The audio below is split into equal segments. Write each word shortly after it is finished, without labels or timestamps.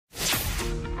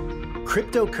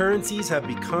Cryptocurrencies have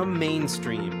become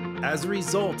mainstream. As a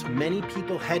result, many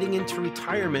people heading into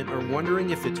retirement are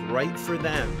wondering if it's right for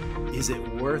them. Is it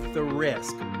worth the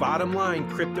risk? Bottom line,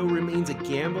 crypto remains a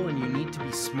gamble and you need to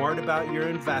be smart about your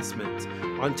investments.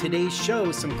 On today's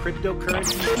show, some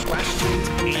cryptocurrency questions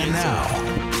and now,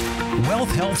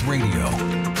 Wealth Health Radio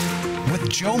with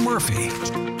Joe Murphy.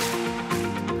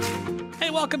 Hey,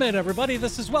 welcome in, everybody.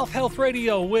 This is Wealth Health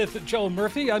Radio with Joe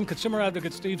Murphy. I'm consumer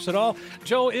advocate Steve Siddall.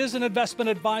 Joe is an investment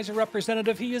advisor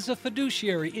representative. He is a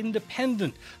fiduciary,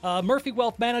 independent. Murphy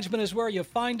Wealth Management is where you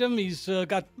find him. He's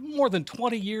got more than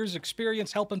 20 years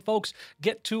experience helping folks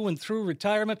get to and through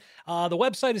retirement. The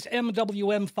website is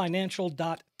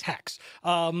mwmfinancial.tax.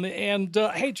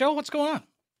 Hey, Joe, what's going on?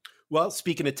 Well,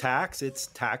 speaking of tax, it's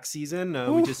tax season.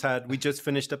 We just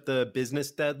finished up the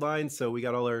business deadline, so we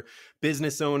got all our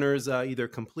business owners either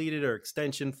completed or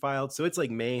extension filed. So it's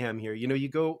like mayhem here. You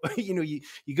go, you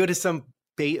go to some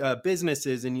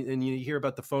businesses and you hear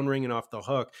about the phone ringing off the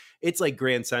hook. It's like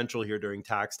Grand Central here during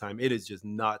tax time. It is just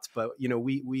nuts. But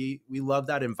we love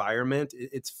that environment.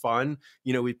 It's fun.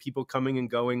 With people coming and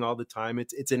going all the time.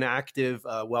 It's an active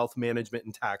wealth management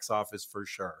and tax office for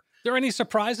sure. Are there any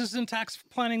surprises in tax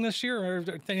planning this year, or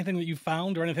anything that you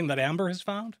found, or anything that Amber has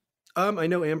found? I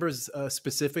know Amber's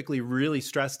specifically really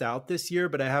stressed out this year,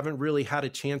 but I haven't really had a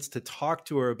chance to talk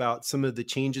to her about some of the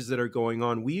changes that are going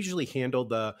on. We usually handle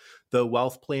the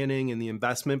wealth planning and the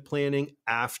investment planning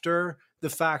after the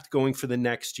fact, going for the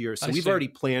next year. So we've already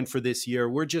planned for this year.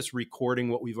 We're just recording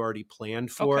what we've already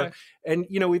planned for. Okay. And,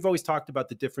 we've always talked about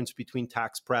the difference between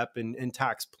tax prep and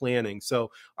tax planning. So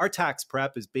our tax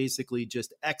prep is basically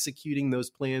just executing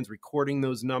those plans, recording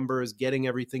those numbers, getting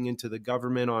everything into the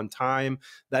government on time.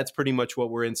 That's pretty much what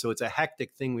we're in. So it's a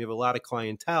hectic thing. We have a lot of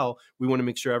clientele. We want to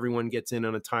make sure everyone gets in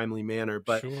on a timely manner.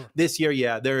 But this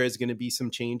year, there is going to be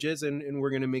some changes, and we're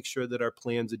going to make sure that our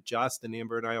plans adjust. And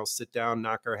Amber and I will sit down,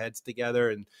 knock our heads together,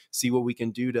 and see what we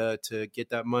can do to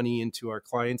get that money into our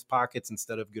clients' pockets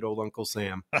instead of good old Uncle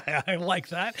Sam. I like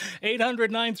that.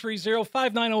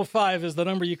 800-930-5905 is the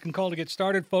number you can call to get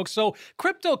started, folks. So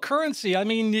cryptocurrency, I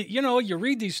mean, you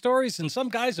read these stories and some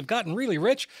guys have gotten really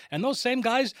rich, and those same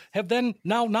guys have then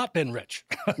now not been rich.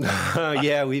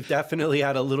 Yeah, we've definitely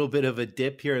had a little bit of a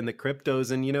dip here in the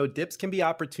cryptos. And, dips can be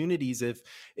opportunities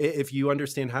if you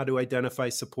understand how to identify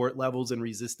support levels and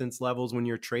resistance levels when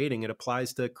you're trading. It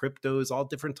applies to cryptos, all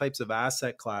different types of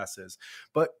asset classes.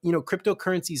 But,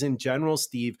 cryptocurrencies in general,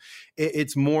 Steve,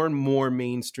 it's more and more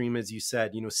mainstream, as you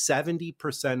said.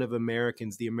 70% of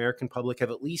Americans, the American public,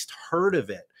 have at least heard of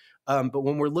it. But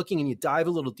when we're looking and you dive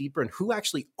a little deeper in who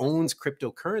actually owns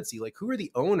cryptocurrency, like who are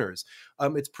the owners?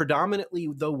 It's predominantly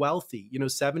the wealthy.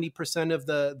 70% of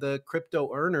the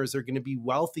crypto earners are going to be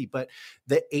wealthy, but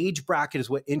the age bracket is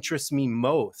what interests me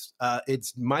most.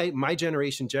 It's my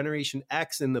generation, Generation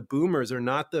X, and the boomers are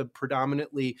not the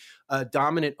predominantly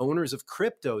dominant owners of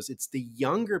cryptos. It's the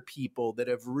younger people that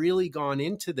have really gone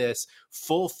into this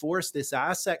full force, this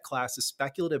asset class, a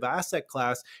speculative asset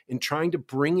class, and trying to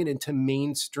bring it into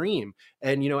mainstream.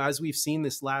 And, as we've seen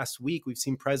this last week, we've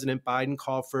seen President Biden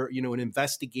call for, an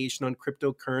investigation on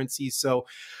cryptocurrency. So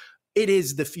it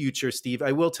is the future, Steve.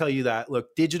 I will tell you that.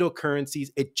 Look, digital currencies,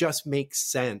 it just makes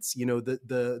sense.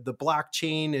 The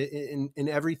blockchain and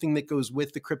everything that goes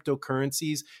with the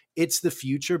cryptocurrencies, it's the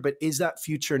future. But is that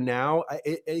future now?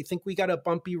 I think we got a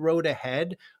bumpy road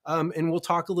ahead. And we'll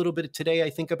talk a little bit today,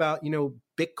 I think, about,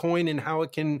 Bitcoin and how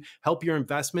it can help your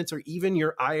investments or even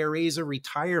your IRAs or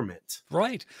retirement.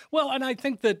 Right. Well, and I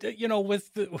think that,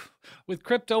 with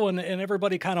crypto and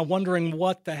everybody kind of wondering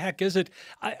what the heck is it,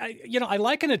 I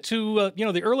liken it to,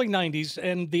 the early 90s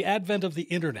and the advent of the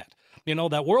internet.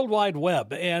 That World Wide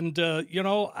Web. And,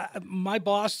 my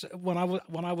boss, when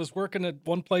I was working at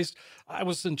one place, I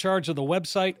was in charge of the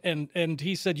website, and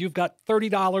he said, you've got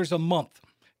 $30 a month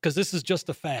because this is just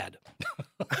a fad.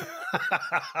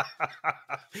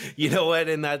 You know what?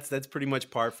 And that's pretty much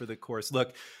par for the course.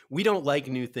 Look, we don't like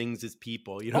new things as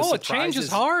people. Change is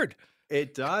hard.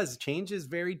 It does. Change is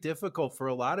very difficult for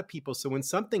a lot of people. So when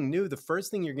something new, the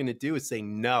first thing you're going to do is say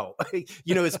no,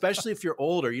 especially if you're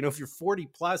older. If you're 40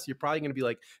 plus, you're probably going to be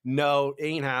like, no, it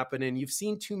ain't happening. You've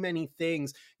seen too many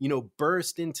things,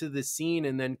 burst into the scene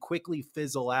and then quickly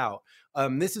fizzle out.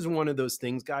 This is one of those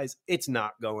things, guys. It's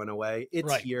not going away.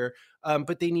 It's here.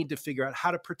 But they need to figure out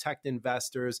how to protect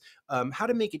investors, how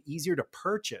to make it easier to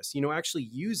purchase, actually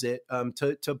use it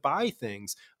to buy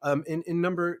things. And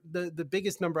the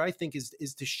biggest number, I think,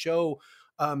 is to show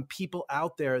people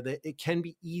out there that it can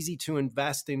be easy to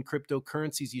invest in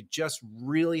cryptocurrencies. You just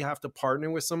really have to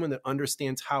partner with someone that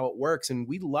understands how it works. And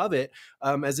we love it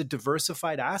as a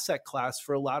diversified asset class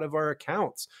for a lot of our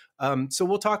accounts. So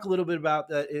we'll talk a little bit about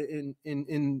that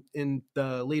in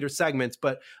the later segments,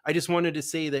 but I just wanted to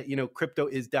say that, crypto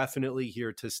is definitely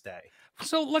here to stay.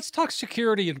 So let's talk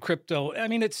security in crypto. I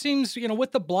mean, it seems,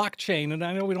 with the blockchain, and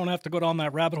I know we don't have to go down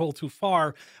that rabbit hole too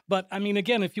far, but I mean,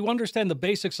 again, if you understand the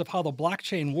basics of how the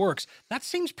blockchain works, that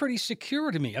seems pretty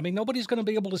secure to me. I mean, nobody's going to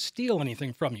be able to steal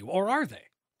anything from you, or are they?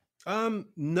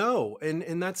 No.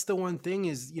 And that's the one thing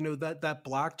is, that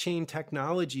blockchain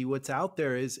technology, what's out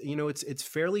there is, it's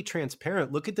fairly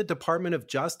transparent. Look at the Department of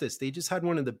Justice. They just had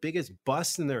one of the biggest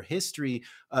busts in their history.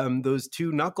 Those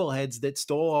two knuckleheads that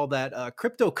stole all that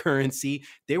cryptocurrency,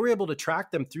 they were able to track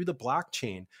them through the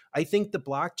blockchain. I think the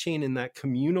blockchain and that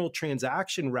communal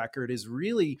transaction record is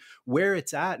really where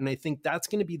it's at. And I think that's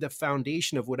going to be the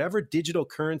foundation of whatever digital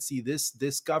currency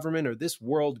this government or this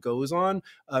world goes on,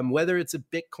 whether it's a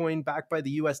Bitcoin backed by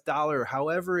the US dollar, or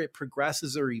however it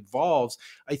progresses or evolves.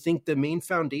 I think the main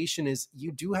foundation is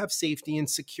you do have safety and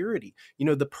security.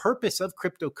 The purpose of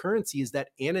cryptocurrency is that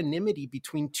anonymity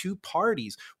between two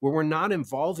parties where we're not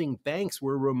involving banks,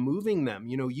 we're removing them.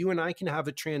 You and I can have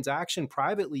a transaction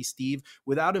privately, Steve,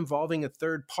 without involving a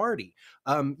third party.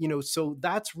 So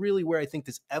that's really where I think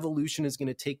this evolution is going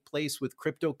to take place with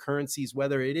cryptocurrencies,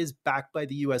 whether it is backed by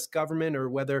the US government or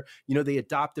whether, they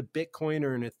adopt a Bitcoin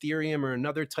or an Ethereum or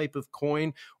another type of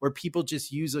coin, or people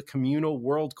just use a communal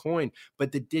world coin.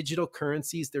 But the digital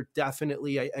currencies, they're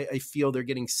definitely, I feel they're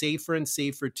getting safer and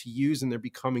safer to use, and they're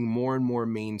becoming more and more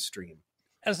mainstream.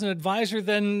 As an advisor,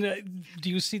 then,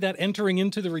 do you see that entering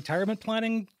into the retirement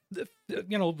planning,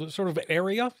 sort of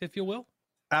area, if you will?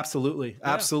 Absolutely. Yeah.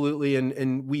 Absolutely.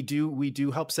 And we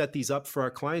do help set these up for our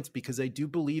clients because I do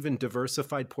believe in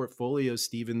diversified portfolios,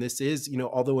 Steve. And this is,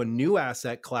 although a new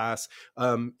asset class,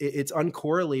 it's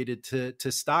uncorrelated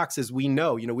to stocks, as we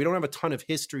know. We don't have a ton of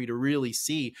history to really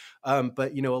see.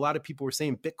 But a lot of people were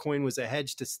saying Bitcoin was a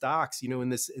hedge to stocks. In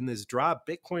this drop,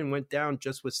 Bitcoin went down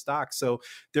just with stocks. So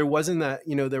there wasn't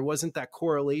that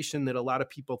correlation that a lot of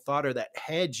people thought, or that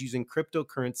hedge using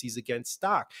cryptocurrencies against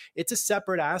stock. It's a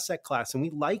separate asset class, and we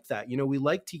like that. We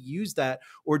like to use that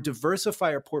or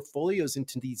diversify our portfolios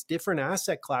into these different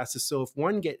asset classes. So if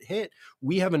one get hit,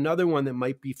 we have another one that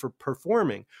might be for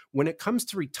performing. When it comes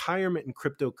to retirement and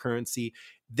cryptocurrency,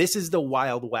 this is the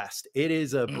Wild West. It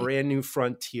is a brand new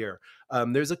frontier.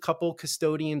 There's a couple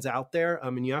custodians out there,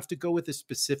 and you have to go with a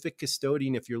specific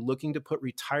custodian if you're looking to put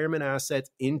retirement assets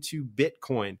into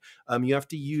Bitcoin. You have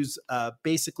to use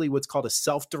basically what's called a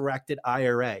self-directed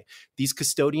IRA. These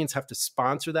custodians have to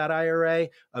sponsor that IRA.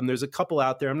 There's a couple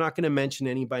out there. I'm not going to mention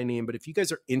any by name, but if you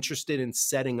guys are interested in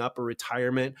setting up a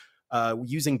retirement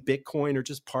using Bitcoin or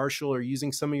just partial, or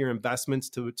using some of your investments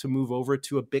to move over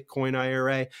to a Bitcoin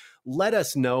IRA, let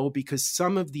us know, because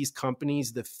some of these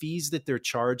companies, the fees that they're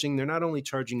charging, they're not only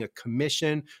charging a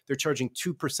commission, they're charging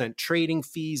 2% trading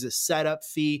fees, a setup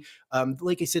fee.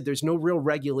 Like I said, there's no real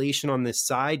regulation on this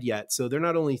side yet. So they're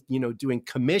not only, doing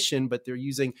commission, but they're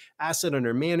using asset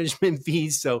under management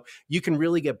fees. So you can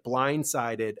really get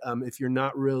blindsided if you're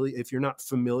not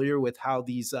familiar with how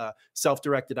these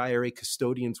self-directed IRA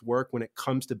custodians work when it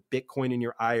comes to Bitcoin in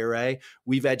your IRA.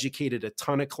 We've educated a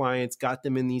ton of clients, got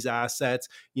them in these assets,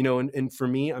 and for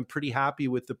me, I'm pretty happy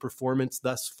with the performance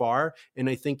thus far. And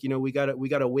I think, we got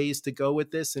a ways to go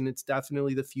with this, and it's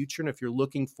definitely the future. And if you're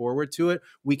looking forward to it,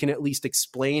 we can at least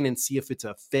explain and see if it's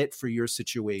a fit for your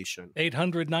situation.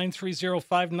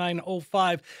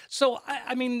 800-930-5905. So,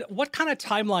 I mean, what kind of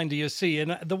timeline do you see?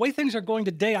 And the way things are going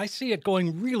today, I see it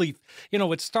going really,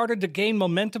 it started to gain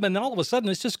momentum, and then all of a sudden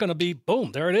it's just going to be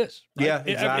boom, there it is. Right? Yeah,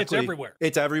 exactly. It's everywhere.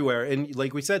 It's everywhere. And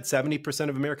like we said, 70%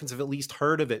 of Americans have at least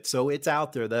heard of it. So it's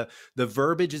out there. The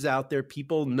verbiage is out there.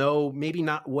 People know maybe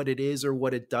not what it is or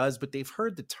what it does, but they've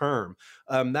heard the term.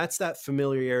 That's that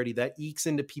familiarity that ekes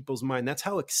into people's mind. That's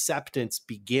how acceptance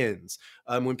begins,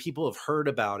 when people have heard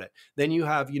about it. Then you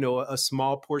have, a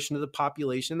small portion of the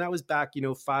population. That was back,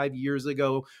 5 years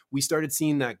ago. We started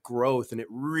seeing that growth, and it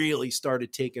really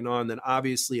started taking on. Then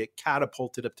obviously it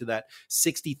catapulted up to that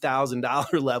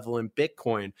 $60,000 level in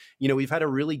Bitcoin. We've had a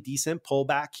really decent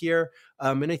pullback here.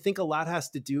 And I think a lot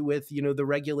has to do with, the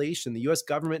regulation. The US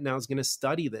government now is going to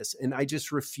study this. And I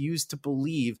just refuse to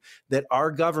believe that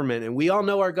our government, and we all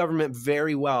know our government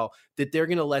very well, that they're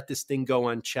going to let this thing go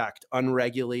unchecked,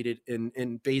 unregulated,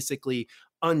 and basically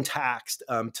untaxed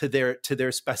to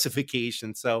their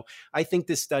specifications. So I think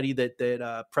this study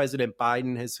that President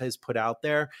Biden has put out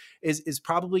there is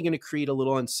probably going to create a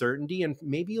little uncertainty and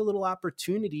maybe a little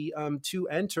opportunity to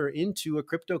enter into a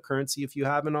cryptocurrency if you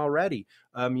haven't already.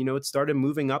 It started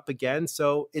moving up again,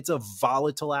 so it's a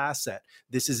volatile asset.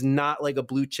 This is not like a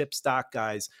blue chip stock,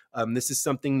 guys. This is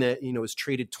something that is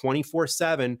traded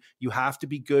 24/7. You have to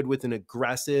be good with an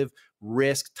aggressive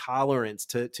risk tolerance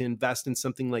to invest in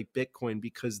something like Bitcoin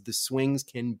because the swings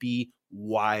can be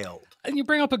wild. And you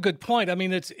bring up a good point. I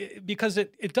mean, because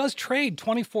it does trade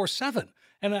 24/7.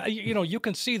 And, you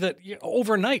can see that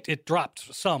overnight it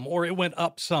dropped some or it went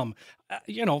up some.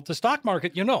 The stock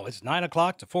market, it's 9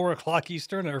 o'clock to 4 o'clock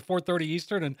Eastern or 4:30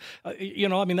 Eastern. And,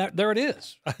 there it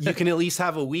is. You can at least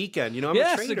have a weekend. I'm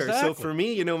yes, a trader. Exactly. So for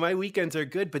me, my weekends are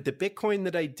good. But the Bitcoin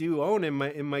that I do own in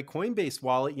my Coinbase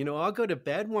wallet, I'll go to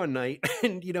bed one night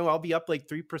and, I'll be up like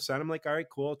 3%. I'm like, all right,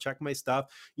 cool. I'll check my stuff.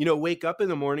 Wake up in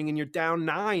the morning and you're down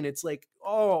 9. It's like,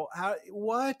 oh,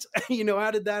 what?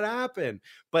 How did that happen?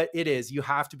 But it is. You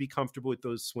have to be comfortable with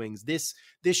those swings. This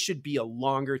should be a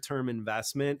longer term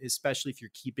investment, especially if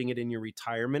you're keeping it in your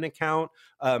retirement account.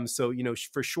 So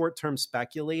for short term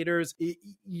speculators,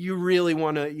 you really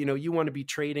want to you want to be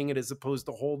trading it as opposed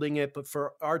to holding it. But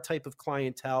for our type of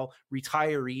clientele,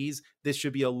 retirees, this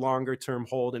should be a longer term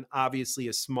hold and obviously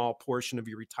a small portion of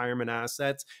your retirement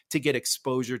assets to get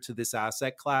exposure to this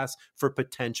asset class for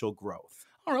potential growth.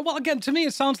 All right. Well, again, to me,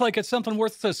 it sounds like it's something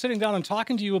worth sitting down and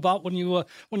talking to you about when you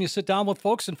sit down with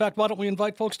folks. In fact, why don't we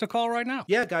invite folks to call right now?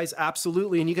 Yeah, guys,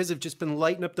 absolutely. And you guys have just been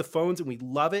lighting up the phones and we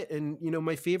love it. And,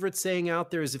 my favorite saying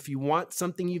out there is if you want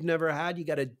something you've never had, you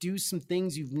got to do some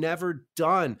things you've never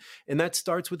done. And that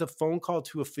starts with a phone call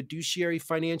to a fiduciary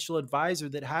financial advisor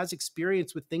that has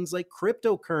experience with things like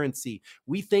cryptocurrency.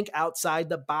 We think outside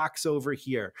the box over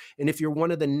here. And if you're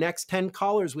one of the next 10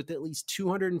 callers with at least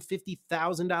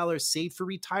 $250,000 saved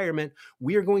for retirement,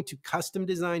 we are going to custom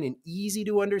design an easy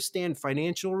to understand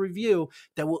financial review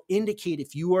that will indicate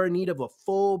if you are in need of a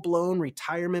full-blown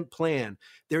retirement plan.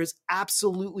 There is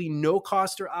absolutely no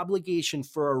cost or obligation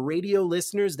for our radio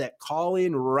listeners that call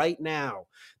in right now.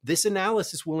 This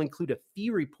analysis will include a fee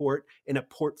report and a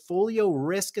portfolio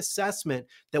risk assessment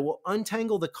that will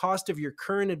untangle the cost of your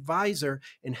current advisor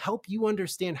and help you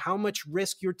understand how much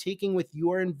risk you're taking with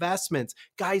your investments.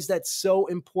 Guys, that's so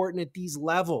important at these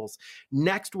levels.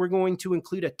 Next, we're going to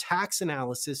include a tax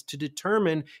analysis to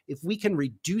determine if we can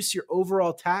reduce your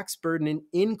overall tax burden and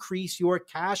increase your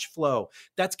cash flow.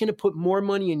 That's going to put more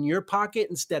money in your pocket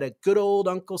instead of good old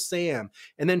Uncle Sam.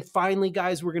 And then finally,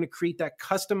 guys, we're going to create that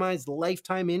customized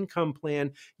lifetime income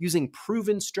plan using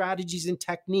proven strategies and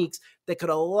techniques that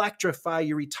could electrify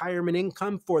your retirement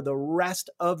income for the rest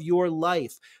of your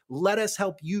life. Let us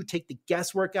help you take the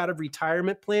guesswork out of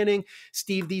retirement planning.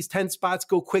 Steve, these 10 spots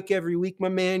go quick every week, my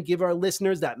man. Give our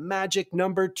listeners that magic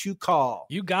number to call.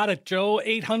 You got it, Joe.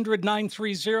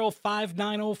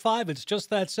 800-930-5905. It's just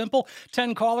that simple.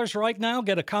 10 callers right now.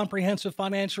 Get a comprehensive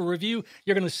financial review.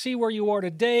 You're going to see where you are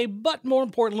today, but more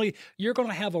importantly, you're going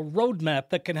to have a roadmap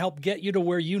that can help get you to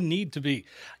where you need to be.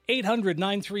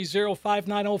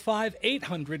 800-930-5905.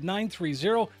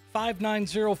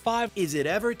 800-930-5905. Is it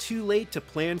ever too late to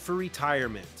plan for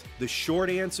retirement? The short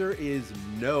answer is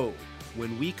no.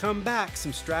 When we come back,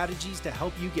 some strategies to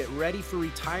help you get ready for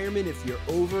retirement if you're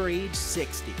over age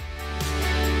 60.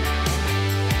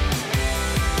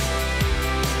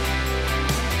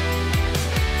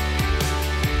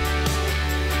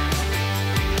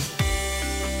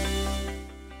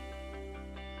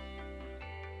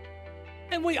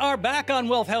 And we are back on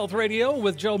Wealth Health Radio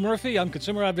with Joe Murphy. I'm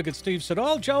consumer advocate Steve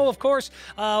Siddall. Joe, of course,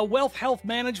 Wealth Health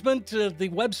Management. The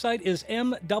website is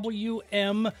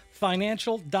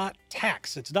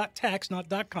mwmfinancial.tax. It's .tax,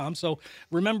 not .com. So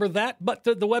remember that. But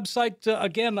the website,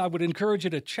 again, I would encourage you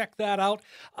to check that out.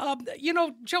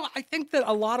 Joe, I think that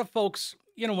a lot of folks,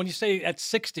 when you say at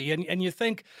 60 and you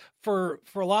think for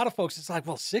a lot of folks, it's like,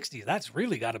 well, 60, that's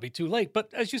really got to be too late.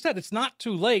 But as you said, it's not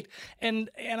too late. And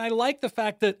I like the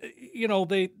fact that,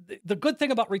 the good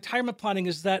thing about retirement planning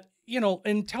is that,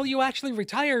 until you actually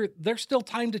retire, there's still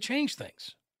time to change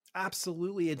things.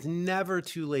 Absolutely. It's never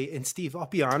too late. And Steve, I'll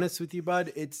be honest with you,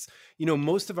 bud. It's,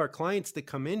 most of our clients that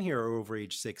come in here are over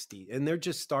age 60 and they're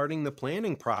just starting the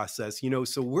planning process,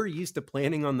 so we're used to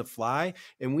planning on the fly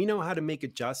and we know how to make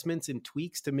adjustments and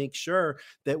tweaks to make sure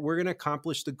that we're going to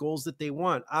accomplish the goals that they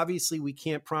want. Obviously, we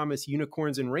can't promise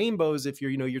unicorns and rainbows if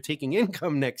you're taking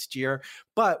income next year,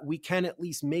 but we can at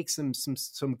least make some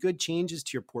good changes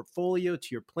to your portfolio, to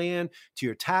your plan, to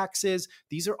your taxes.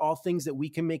 These are all things that we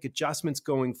can make adjustments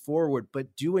going forward.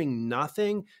 But doing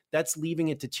nothing, that's leaving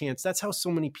it to chance. That's how so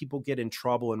many people get in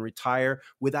trouble and retire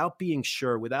without being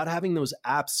sure, without having those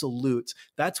absolutes.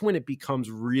 That's when it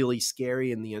becomes really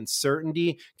scary, and the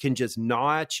uncertainty can just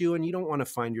gnaw at you. And you don't want to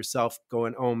find yourself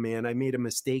going, oh man, I made a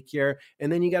mistake here.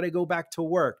 And then you got to go back to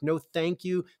work. No, thank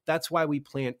you. That's why we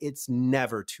plan. It's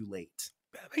never too late.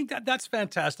 I mean, that's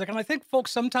fantastic. And I think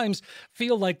folks sometimes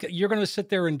feel like you're going to sit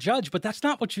there and judge, but that's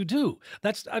not what you do.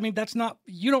 That's not,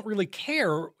 you don't really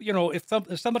care, if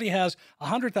somebody has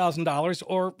 $100,000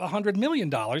 or $100 million,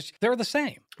 they're the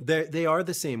same. They are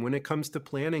the same. When it comes to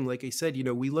planning, like I said,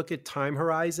 we look at time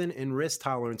horizon and risk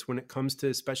tolerance when it comes to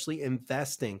especially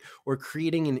investing or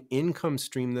creating an income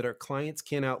stream that our clients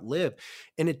can't outlive.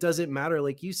 And it doesn't matter,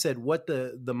 like you said, what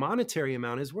the monetary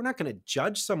amount is. We're not going to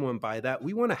judge someone by that.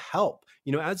 We want to help.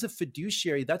 As a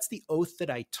fiduciary, that's the oath that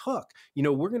I took.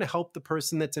 We're going to help the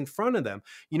person that's in front of them.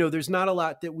 There's not a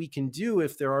lot that we can do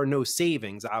if there are no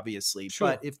savings, obviously. Sure.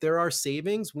 But if there are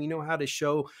savings, we know how to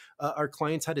show our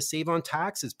clients how to save on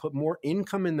taxes, put more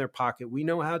income in their pocket. We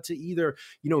know how to either,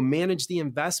 manage the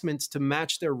investments to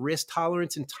match their risk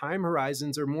tolerance and time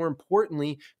horizons, or more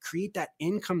importantly, create that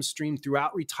income stream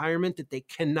throughout retirement that they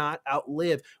cannot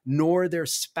outlive, nor their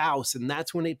spouse. And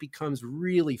that's when it becomes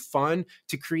really fun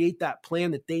to create that plan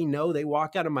that they know. They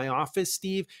walk out of my office,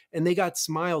 Steve, and they got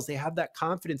smiles. They have that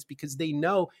confidence because they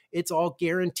know it's all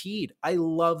guaranteed. I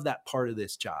love that part of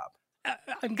this job.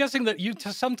 I'm guessing that you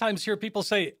sometimes hear people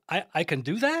say, I can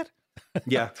do that?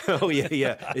 Yeah. Oh,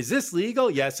 yeah. Is this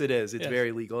legal? Yes, it is. It's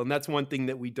very legal. And that's one thing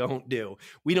that we don't do.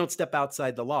 We don't step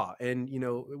outside the law. And,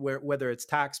 whether it's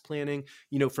tax planning,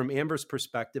 from Amber's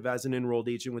perspective as an enrolled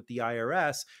agent with the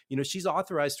IRS, she's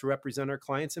authorized to represent our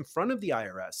clients in front of the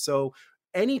IRS. So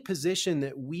any position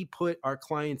that we put our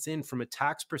clients in from a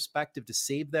tax perspective to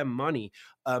save them money,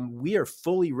 we are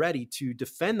fully ready to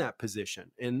defend that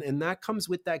position. And that comes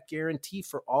with that guarantee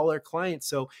for all our clients.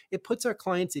 So it puts our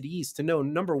clients at ease to know,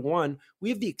 number one, we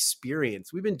have the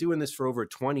experience. We've been doing this for over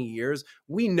 20 years.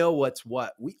 We know what's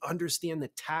what. We understand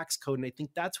the tax code. And I think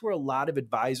that's where a lot of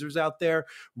advisors out there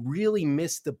really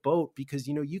miss the boat, because,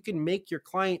 you can make your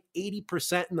client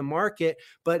 80% in the market,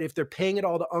 but if they're paying it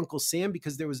all to Uncle Sam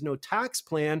because there was no tax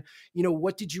plan,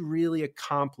 what did you really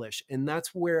accomplish? And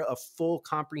that's where a full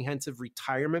comprehensive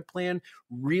retirement plan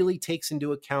really takes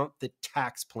into account the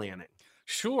tax planning.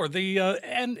 Sure. As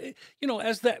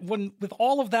that, with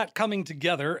all of that coming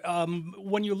together,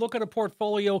 when you look at a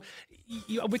portfolio,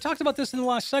 we talked about this in the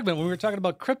last segment when we were talking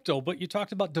about crypto, but you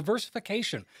talked about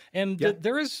diversification, and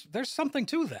there's something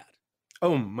to that.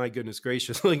 Oh my goodness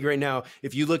gracious. Like right now,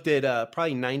 if you looked at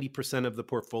probably 90% of the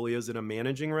portfolios that I'm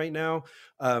managing right now,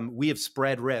 we have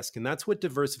spread risk. And that's what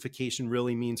diversification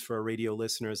really means for our radio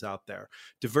listeners out there.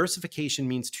 Diversification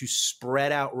means to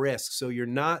spread out risk. So you're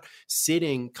not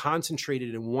sitting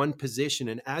concentrated in one position.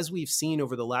 And as we've seen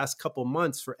over the last couple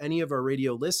months, for any of our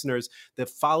radio listeners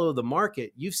that follow the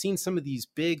market, you've seen some of these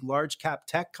big, large cap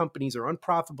tech companies or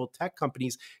unprofitable tech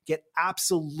companies get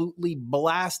absolutely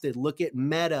blasted. Look at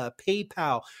Meta, PayPal.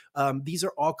 These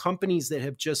are all companies that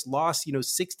have just lost,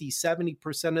 60,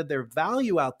 70% of their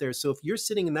value out there. So if you're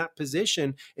sitting in that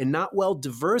position and not well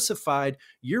diversified,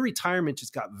 your retirement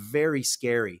just got very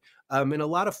scary. And a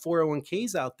lot of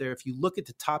 401ks out there, if you look at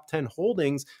the top 10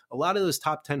 holdings, a lot of those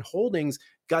top 10 holdings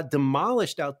got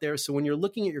demolished out there. So when you're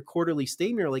looking at your quarterly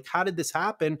statement, you're like, how did this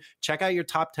happen? Check out your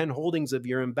top 10 holdings of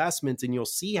your investments and you'll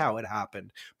see how it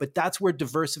happened. But that's where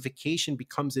diversification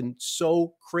becomes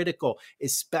so critical,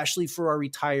 especially for our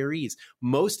retirees.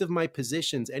 Most of my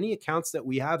positions, any accounts that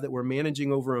we have that we're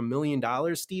managing over $1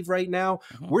 million, Steve, right now,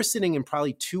 we're sitting in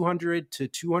probably 200 to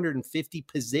 250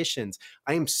 positions.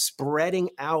 I am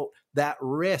spreading out that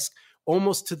risk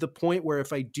almost to the point where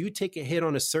if I do take a hit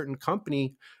on a certain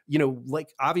company,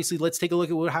 like obviously let's take a look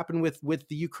at what happened with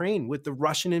the Ukraine, with the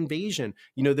Russian invasion.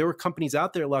 There were companies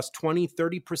out there that lost 20,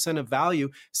 30% of value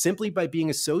simply by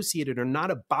being associated or not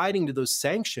abiding to those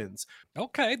sanctions.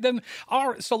 Okay, then,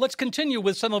 so let's continue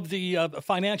with some of the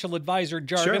financial advisor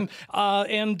jargon. Sure.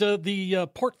 And the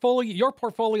portfolio, your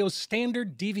portfolio's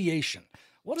standard deviation.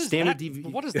 What is that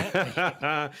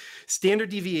mean? Standard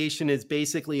deviation is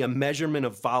basically a measurement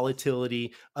of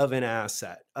volatility of an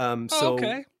asset.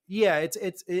 Okay. Yeah,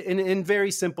 it's in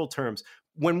very simple terms.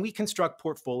 When we construct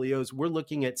portfolios, we're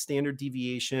looking at standard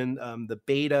deviation, the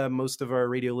beta. Most of our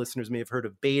radio listeners may have heard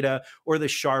of beta, or the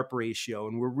Sharpe ratio.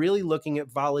 And we're really looking at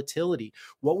volatility.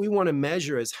 What we want to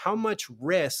measure is how much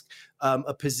risk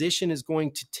a position is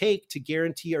going to take to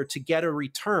guarantee or to get a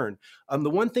return. The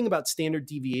one thing about standard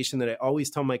deviation that I always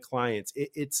tell my clients,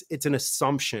 it's an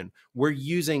assumption. We're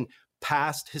using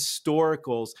past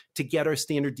historicals to get our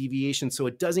standard deviation. So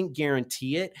it doesn't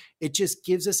guarantee it. It just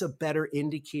gives us a better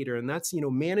indicator. And that's,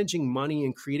 managing money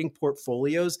and creating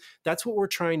portfolios. That's what we're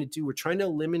trying to do. We're trying to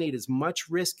eliminate as much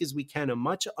risk as we can, a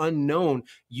much unknown,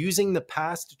 using the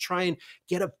past to try and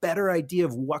get a better idea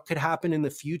of what could happen in the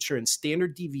future. And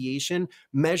standard deviation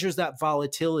measures that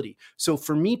volatility. So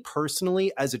for me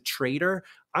personally, as a trader,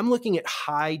 I'm looking at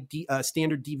high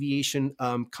standard deviation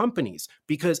companies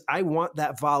because I want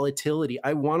that volatility.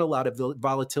 I want a lot of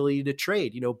volatility to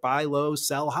trade, buy low,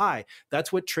 sell high.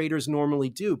 That's what traders normally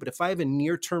do. But if I have a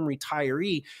near-term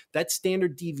retiree, that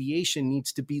standard deviation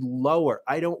needs to be lower.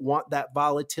 I don't want that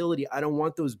volatility. I don't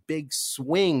want those big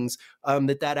swings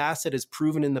that asset has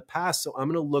proven in the past. So I'm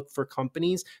going to look for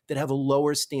companies that have a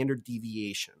lower standard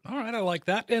deviation. All right, I like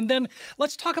that. And then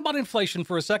let's talk about inflation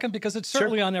for a second, because it's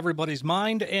certainly on everybody's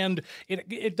mind. And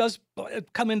it does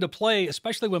come into play,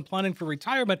 especially when planning for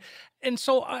retirement. And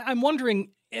so I'm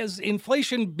wondering, as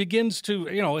inflation begins to,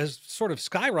 has sort of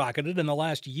skyrocketed in the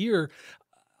last year,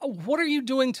 what are you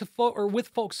doing or with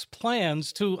folks'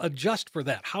 plans to adjust for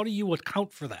that? How do you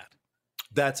account for that?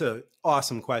 That's an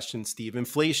awesome question, Steve.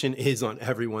 Inflation is on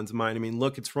everyone's mind. I mean,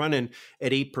 look, it's running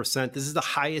at 8%. This is the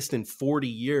highest in 40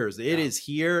 years. It is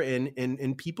here,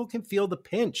 and people can feel the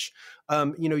pinch.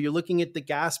 You're looking at the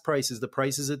gas prices, the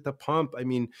prices at the pump. I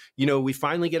mean, we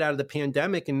finally get out of the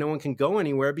pandemic and no one can go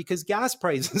anywhere because gas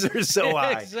prices are so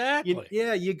high. Exactly.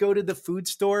 You go to the food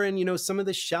store and, some of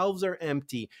the shelves are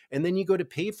empty. And then you go to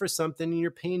pay for something and you're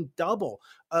paying double.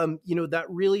 That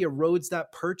really erodes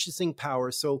that purchasing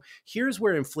power. So here's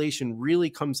where inflation really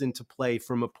comes into play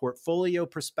from a portfolio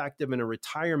perspective and a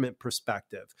retirement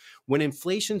perspective. When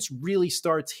inflation really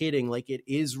starts hitting like it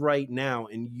is right now,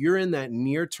 and you're in that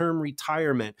near-term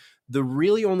retirement, the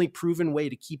really only proven way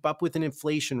to keep up with an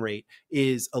inflation rate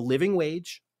is a living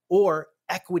wage or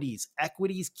equities.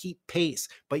 Equities keep pace,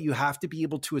 but you have to be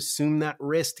able to assume that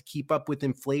risk to keep up with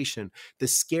inflation. The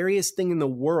scariest thing in the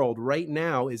world right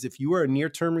now is if you are a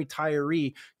near-term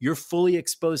retiree, you're fully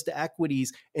exposed to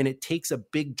equities and it takes a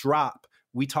big drop.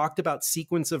 We talked about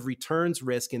sequence of returns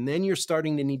risk, and then you're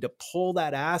starting to need to pull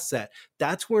that asset.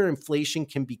 That's where inflation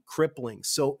can be crippling.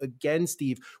 So again,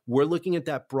 Steve, we're looking at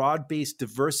that broad-based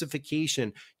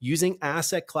diversification using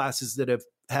asset classes that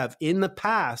have in the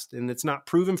past, and it's not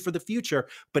proven for the future,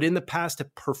 but in the past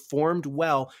have performed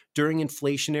well during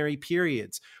inflationary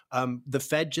periods. The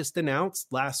Fed just announced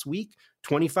last week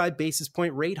 25 basis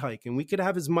point rate hike, and we could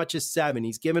have as much as 7.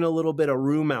 He's given a little bit of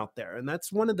room out there. And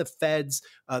that's one of the Fed's,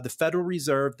 the Federal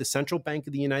Reserve, the Central Bank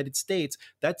of the United States,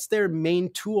 that's their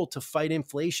main tool to fight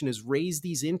inflation, is raise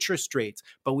these interest rates.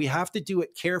 But we have to do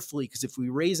it carefully, because if we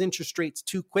raise interest rates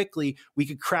too quickly, we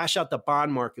could crash out the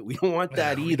bond market. We don't want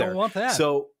that either. We don't want that.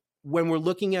 So when we're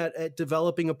looking at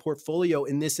developing a portfolio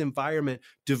in this environment,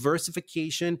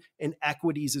 diversification and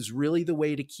equities is really the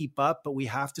way to keep up, but we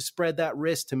have to spread that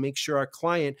risk to make sure our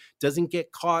client doesn't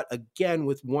get caught again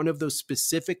with one of those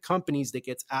specific companies that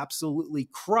gets absolutely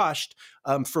crushed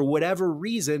for whatever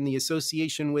reason, the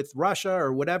association with Russia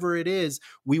or whatever it is.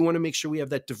 We want to make sure we have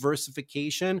that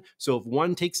diversification. So if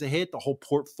one takes a hit, the whole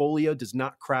portfolio does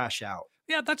not crash out.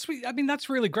 Yeah, that's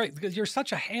really great, because you're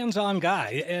such a hands-on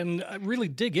guy and really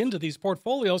dig into these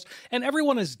portfolios, and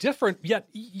everyone is different, yet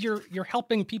you're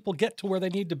helping people get to where they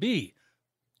need to be.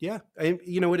 Yeah.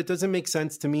 It doesn't make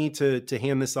sense to me to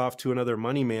hand this off to another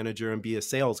money manager and be a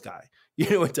sales guy.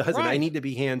 It doesn't. Right. I need to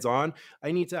be hands-on.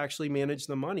 I need to actually manage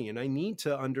the money, and I need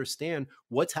to understand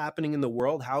what's happening in the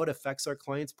world, how it affects our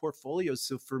clients' portfolios.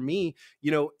 So for me,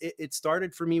 it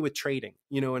started for me with trading,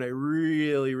 and I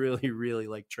really, really, really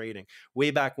like trading. Way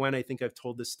back when, I think I've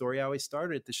told this story, how I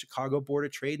started at the Chicago Board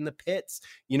of Trade in the pits,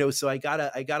 so I got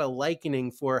a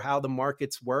likening for how the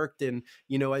markets worked. And,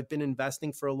 I've been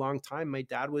investing for a long time. My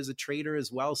dad was a trader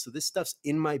as well. So this stuff's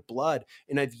in my blood,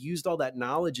 and I've used all that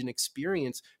knowledge and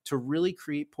experience to really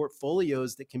create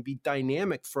portfolios that can be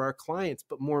dynamic for our clients.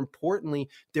 But more importantly,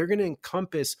 they're going to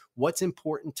encompass what's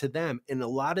important to them. And a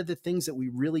lot of the things that we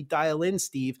really dial in,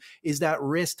 Steve, is that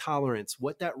risk tolerance.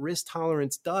 What that risk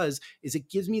tolerance does is it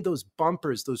gives me those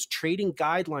bumpers, those trading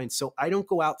guidelines, so I don't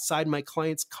go outside my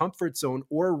client's comfort zone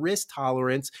or risk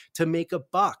tolerance to make a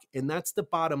buck. And that's the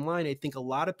bottom line. I think a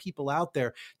lot of people out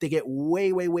there, they get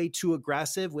way, way, way too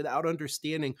aggressive without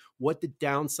understanding what the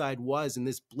downside was. And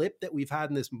this blip that we've had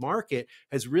in this market, market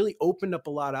has really opened up a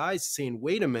lot of eyes saying,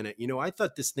 wait a minute, I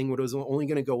thought this thing was only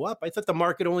going to go up. I thought the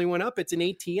market only went up. It's an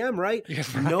ATM, right? Yeah,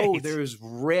 No, right. there's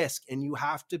risk, and you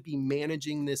have to be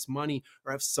managing this money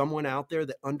or have someone out there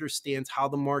that understands how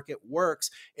the market works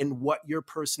and what your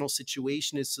personal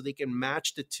situation is so they can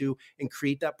match the two and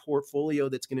create that portfolio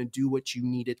that's going to do what you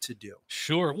need it to do.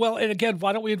 Sure. Well, and again,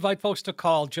 why don't we invite folks to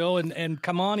call, Joe, and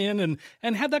come on in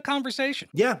and have that conversation?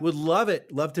 Yeah, would love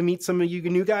it. Love to meet some of you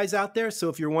new guys out there. So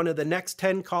if you're one of the next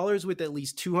 10 callers with at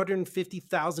least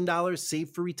 $250,000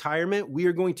 saved for retirement, we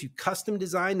are going to custom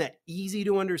design that easy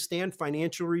to understand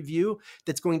financial review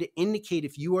that's going to indicate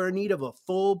if you are in need of a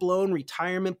full-blown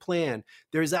retirement plan.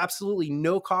 There is absolutely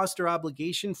no cost or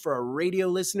obligation for our radio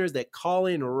listeners that call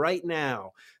in right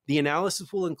now. The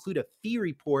analysis will include a fee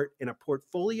report and a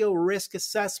portfolio risk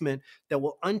assessment that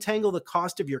will untangle the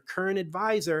cost of your current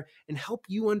advisor and help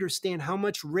you understand how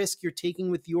much risk you're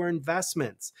taking with your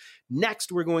investments.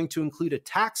 Next, we're going to include a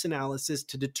tax analysis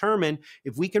to determine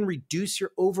if we can reduce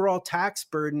your overall tax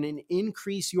burden and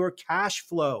increase your cash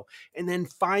flow. And then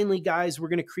finally, guys, we're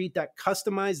going to create that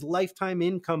customized lifetime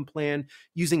income plan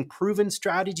using proven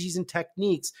strategies and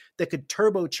techniques that could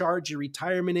turbocharge your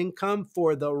retirement income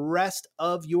for the rest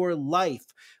of your life.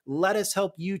 Let us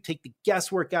help you take the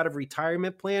guesswork out of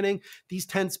retirement planning. These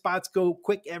 10 spots go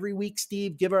quick every week,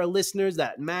 Steve. Give our listeners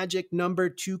that magic number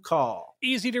to call.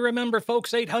 Easy to remember,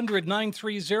 folks,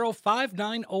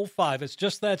 800-930-5905. It's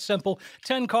just that simple.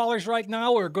 10 callers right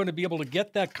now are going to be able to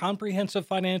get that comprehensive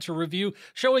financial review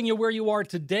showing you where you are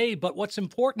today. But what's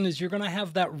important is you're going to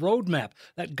have that roadmap,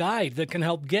 that guide that can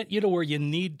help get you to where you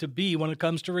need to be when it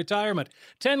comes to retirement.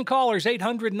 10 callers,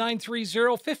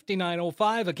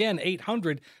 800-930-5905. Again,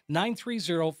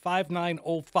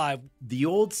 800-930-5905. The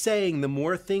old saying, the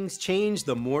more things change,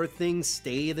 the more things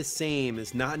stay the same,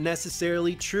 is not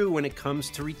necessarily true when it comes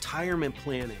to retirement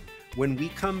planning. When we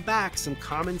come back, some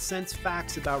common sense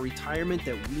facts about retirement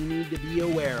that we need to be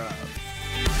aware of.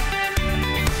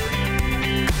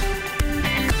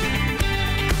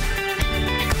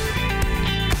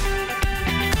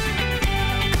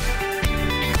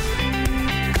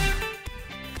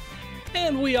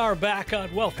 And we are back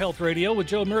on Wealth Health Radio with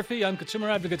Joe Murphy. I'm consumer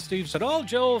advocate Steve Siddall.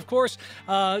 Joe, of course,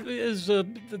 is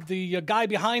the guy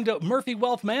behind Murphy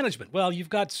Wealth Management. Well, you've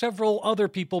got several other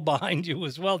people behind you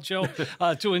as well, Joe,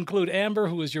 to include Amber,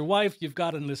 who is your wife. You've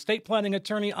got an estate planning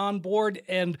attorney on board,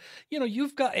 and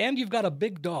you've got a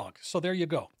big dog. So there you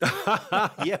go.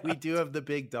 Yeah, we do have the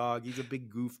big dog. He's a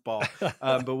big goofball,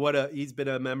 but he's been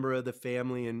a member of the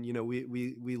family, and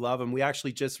we love him. We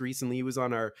actually just recently, he was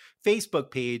on our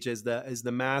Facebook page as the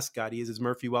mascot. He has his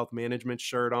Murphy Wealth Management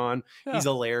shirt on. Yeah. He's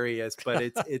hilarious,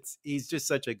 but he's just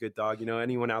such a good dog.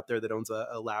 Anyone out there that owns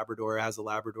a Labrador, has a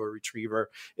Labrador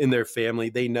Retriever in their family,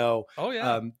 they know. Oh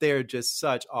yeah, they're just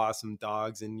such awesome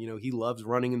dogs, and he loves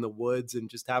running in the woods and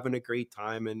just having a great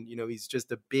time. And he's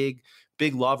just a big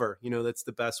lover. That's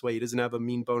the best way. He doesn't have a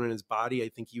mean bone in his body. I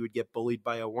think he would get bullied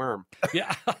by a worm.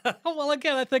 Yeah. Well,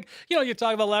 again, I think you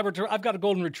talk about Labrador. I've got a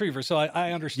golden retriever, so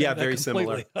I understand. Yeah, that very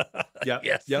completely. Similar. Yeah.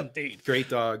 Yes, yep. Indeed. Great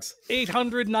dogs.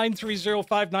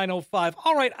 800-930-5905.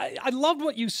 All right. I loved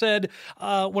what you said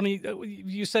when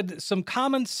you said some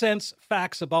common sense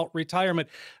facts about retirement.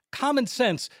 Common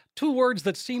sense, two words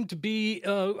that seem to be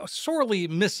sorely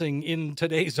missing in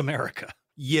today's America.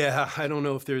 Yeah, I don't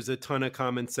know if there's a ton of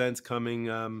common sense coming.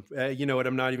 You know what?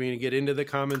 I'm not even going to get into the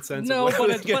common sense. No, of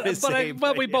what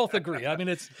but we both agree. I mean,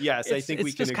 I think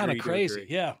we can just kind of crazy.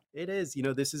 Yeah, it is.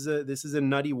 This is a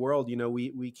nutty world.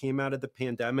 We came out of the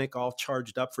pandemic all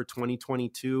charged up for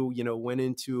 2022. Went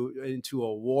into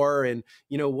a war, and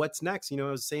what's next? I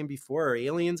was saying before, are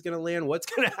aliens going to land? What's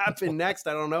going to happen next?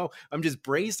 I don't know. I'm just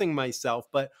bracing myself,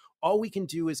 but all we can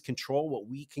do is control what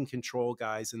we can control,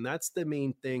 guys. And that's the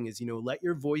main thing is, let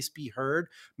your voice be heard.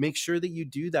 Make sure that you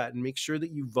do that, and make sure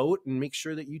that you vote, and make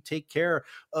sure that you take care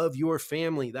of your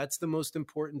family. That's the most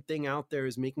important thing out there,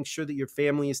 is making sure that your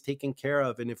family is taken care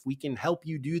of. And if we can help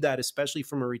you do that, especially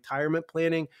from a retirement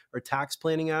planning or tax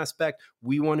planning aspect,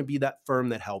 we want to be that firm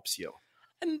that helps you.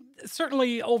 And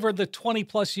certainly over the 20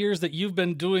 plus years that you've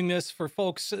been doing this for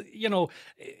folks,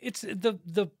 it's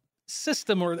the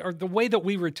system or the way that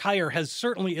we retire has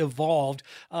certainly evolved.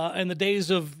 In the days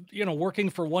of, working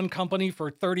for one company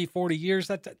for 30, 40 years,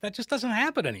 that just doesn't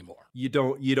happen anymore. You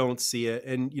don't see it.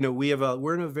 And,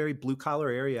 we're in a very blue collar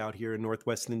area out here in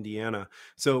Northwest Indiana.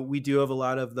 So we do have a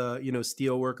lot of the,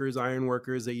 steel workers, iron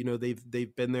workers that,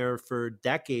 they've been there for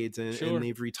decades and, Sure. and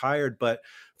they've retired. But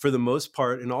for the most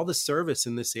part, and all the service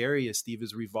in this area, Steve,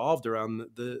 is revolved around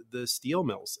the steel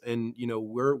mills. And,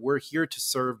 we're here to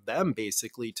serve them,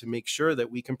 basically, to make sure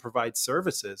that we can provide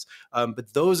services.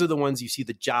 But those are the ones you see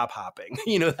the job hopping.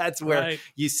 That's where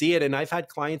you see it. And I've had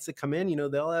clients that come in,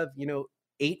 they'll have,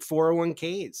 8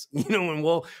 401ks, and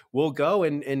we'll go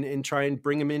and try and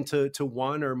bring them into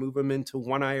one, or move them into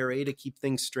one IRA to keep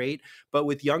things straight. But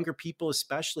with younger people,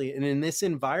 especially, and in this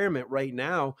environment right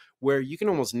now, where you can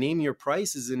almost name your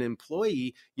price as an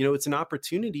employee, it's an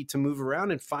opportunity to move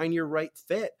around and find your right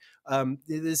fit.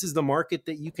 This is the market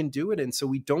that you can do it in. So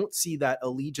we don't see that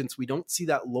allegiance. We don't see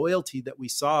that loyalty that we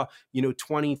saw,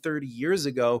 20, 30 years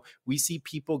ago. We see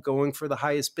people going for the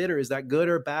highest bidder. Is that good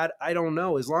or bad? I don't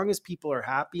know. As long as people are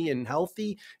happy and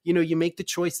healthy, you make the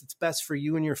choice that's best for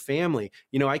you and your family.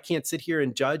 I can't sit here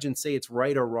and judge and say it's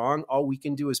right or wrong. All we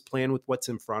can do is plan with what's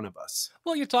in front of us.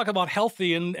 Well, you talk about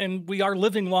healthy, and we are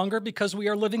living longer because we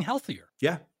are living healthier.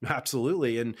 Yeah,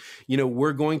 absolutely. And,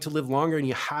 we're going to live longer, and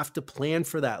you have to plan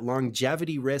for that.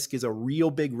 Longevity risk is a real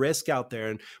big risk out there.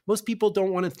 And most people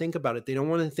don't want to think about it. They don't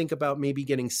want to think about maybe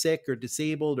getting sick or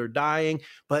disabled or dying.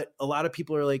 But a lot of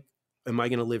people are like, am I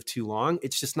going to live too long?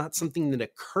 It's just not something that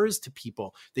occurs to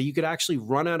people, that you could actually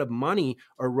run out of money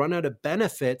or run out of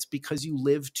benefits because you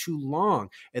live too long.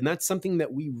 And that's something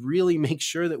that we really make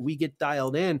sure that we get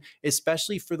dialed in,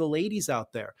 especially for the ladies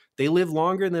out there. They live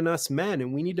longer than us men,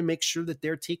 and we need to make sure that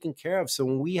they're taken care of. So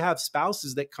when we have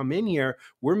spouses that come in here,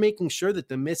 we're making sure that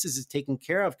the missus is taken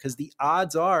care of, because the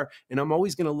odds are, and I'm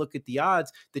always going to look at the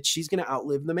odds, that she's going to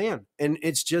outlive the man. And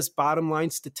it's just bottom line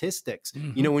statistics.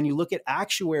 Mm-hmm. When you look at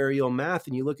actuarial math,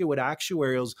 and you look at what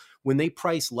actuarials, when they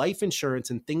price life insurance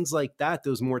and things like that,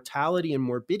 those mortality and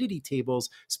morbidity tables,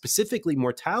 specifically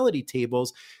mortality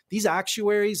tables, these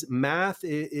actuaries, math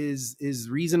is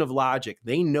reason of logic.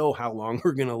 They know how long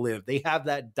we're going to live. They have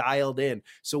that dialed in,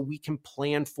 so we can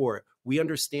plan for it. We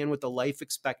understand what the life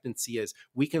expectancy is.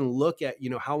 We can look at,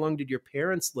 how long did your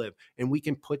parents live, and we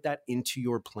can put that into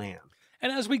your plan.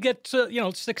 And as we get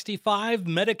to, 65,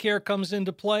 Medicare comes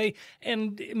into play.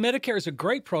 And Medicare is a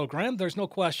great program, there's no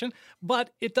question,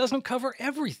 but it doesn't cover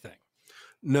everything.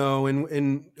 No,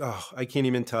 and I can't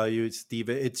even tell you, Steve,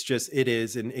 it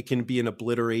is, and it can be an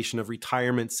obliteration of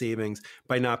retirement savings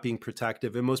by not being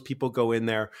protective. And most people go in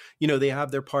there, they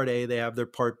have their Part A, they have their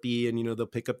Part B, and, they'll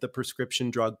pick up the prescription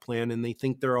drug plan, and they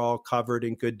think they're all covered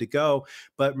and good to go.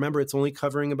 But remember, it's only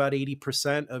covering about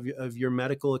 80% of your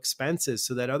medical expenses.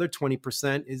 So that other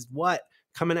 20% is what?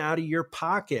 Coming out of your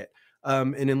pocket.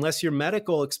 And unless your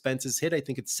medical expenses hit, I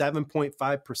think it's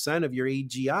 7.5% of your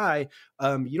AGI,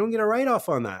 you don't get a write-off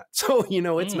on that. So,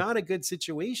 it's not a good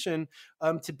situation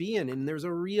to be in. And there's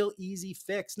a real easy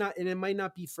fix. And it might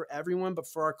not be for everyone, but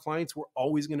for our clients, we're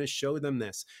always going to show them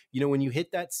this. When you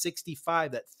hit that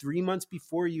 65, that 3 months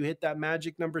before you hit that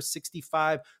magic number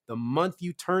 65, the month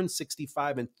you turn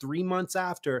 65, and 3 months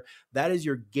after, that is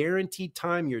your guaranteed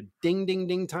time, your ding, ding,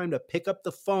 ding time to pick up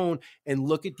the phone and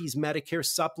look at these Medicare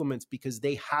supplements, because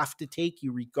they have to take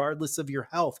you regardless of your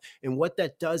health. And what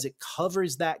that does, it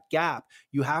covers that gap.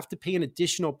 You have to pay an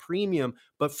additional premium.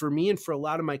 But for me and for a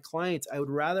lot of my clients, I would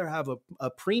rather have a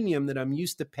premium that I'm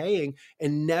used to paying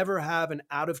and never have an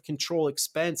out of control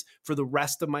expense for the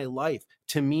rest of my life.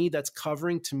 To me, that's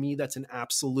covering. To me, that's an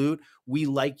absolute. We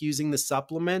like using the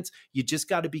supplements. You just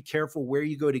got to be careful where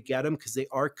you go to get them, because they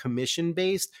are commission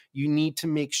based. You need to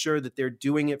make sure that they're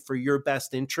doing it for your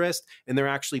best interest, and they're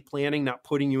actually planning, not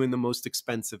putting you in the most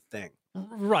expensive thing.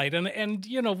 Right. And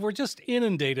we're just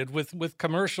inundated with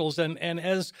commercials. And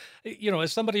as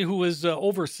somebody who is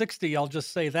over 60, I'll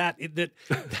just say that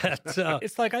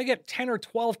it's like I get 10 or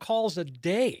 12 calls a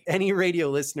day. Any radio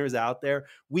listeners out there,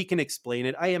 we can explain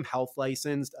it. I am health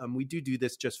licensed. We do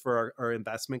this just for our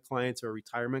investment clients or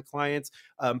retirement clients.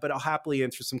 But I'll happily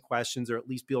answer some questions, or at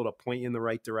least be able to point you in the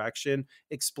right direction,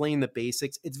 explain the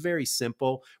basics. It's very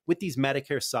simple. With these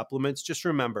Medicare supplements, just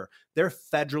remember, they're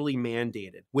federally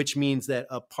mandated, which means that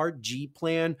a Part G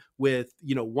plan with,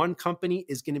 one company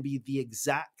is going to be the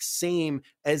exact same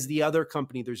as the other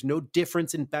company. There's no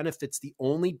difference in benefits. The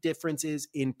only difference is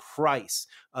in price.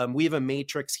 We have a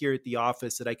matrix here at the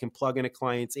office that I can plug in a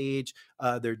client's age,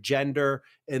 their gender,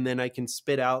 and then I can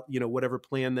spit out, whatever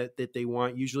plan that they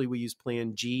want. Usually we use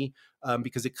Plan G,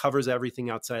 because it covers everything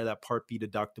outside of that Part B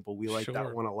deductible. We like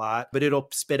that one a lot, but it'll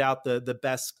spit out the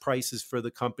best prices for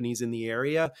the companies in the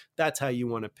area. That's how you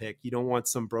want to pick. You don't want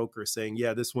some broker saying,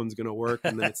 yeah, this one's going to work,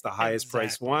 and then it's the highest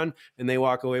price one, and they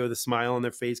walk away with a smile on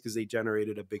their face because they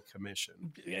generated a big commission.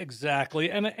 Exactly.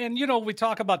 And we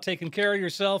talk about taking care of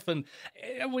yourself, and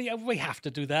we have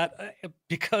to do that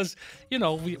because,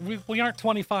 we aren't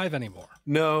 25 anymore.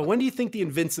 No, No. When do you think the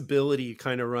invincibility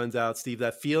kind of runs out, Steve?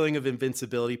 That feeling of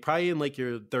invincibility, probably in like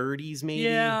your 30s, maybe?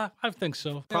 Yeah, I think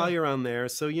so. Probably Yeah. around there.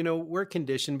 So, we're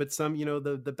conditioned, but some,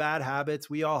 the bad habits,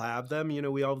 we all have them.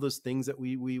 We all have those things that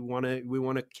we want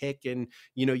to kick, and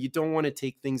you don't want to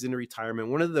take things into retirement.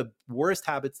 One of the worst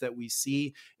habits that we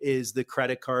see is the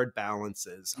credit card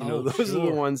balances. Those are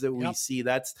the ones that we see.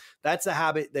 That's a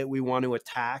habit that we want to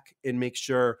attack and make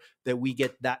sure that we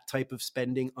get that type of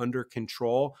spending under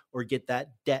control or get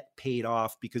that debt paid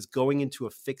off, because going into a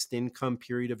fixed income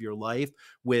period of your life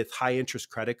with high interest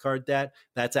credit card debt,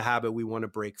 that's a habit we want to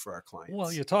break for our clients.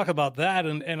 Well, you talk about that.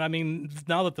 And I mean,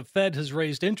 now that the Fed has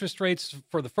raised interest rates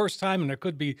for the first time, and there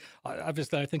could be,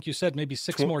 obviously, I think you said maybe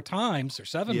 6 more times or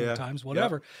 7 more times,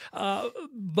 whatever.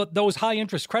 But those high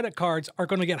interest credit cards are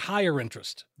going to get higher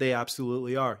interest. They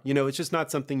absolutely are. It's just not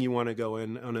something you want to go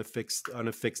in on a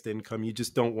fixed income. You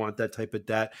just don't want that type of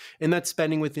debt, and that's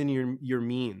spending within your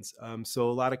means. So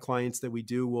a lot of clients that we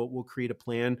do will create a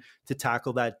plan to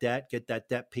tackle that debt, get that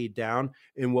debt paid down,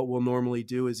 and what we'll normally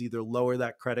do is either lower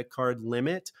that credit card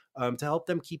limit to help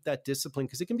them keep that discipline,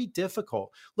 because it can be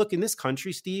difficult. Look, in this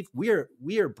country, Steve, we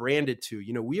are branded to,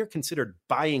 we are considered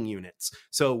buying units.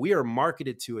 So we are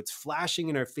marketed to, it's flashing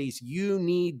in our face. You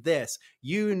need this,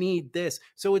 you need this.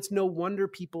 So it's no wonder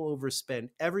people overspend.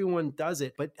 Everyone does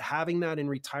it, but having that in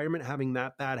retirement, having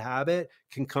that bad habit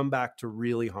can come back to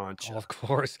really haunt you. Of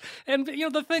course. And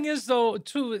the thing is, though,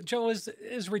 too, Joe,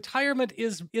 is retirement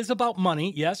is about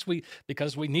money. Yes,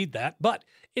 because we need that, but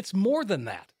it's more than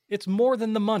that. It's more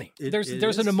than the money. There's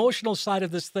an emotional side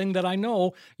of this thing that I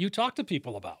know you talk to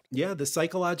people about. Yeah, the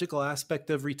psychological aspect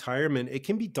of retirement, it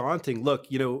can be daunting. Look,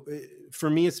 for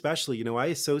me especially, I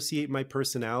associate my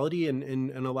personality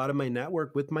and a lot of my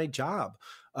network with my job.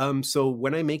 So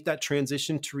when I make that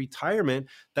transition to retirement,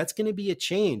 that's going to be a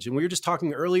change. And we were just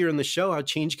talking earlier in the show how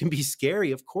change can be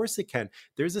scary. Of course it can.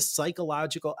 There's a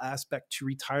psychological aspect to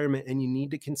retirement, and you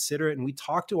need to consider it. And we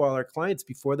talk to all our clients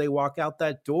before they walk out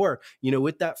that door,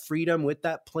 with that freedom, with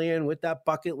that plan, with that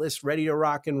bucket list ready to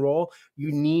rock and roll.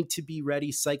 You need to be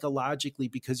ready psychologically,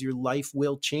 because your life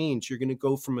will change. You're going to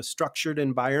go from a structured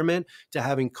environment to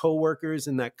having coworkers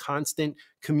and that constant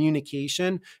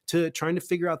communication to trying to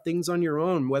figure out things on your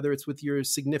own, whether it's with your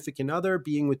significant other,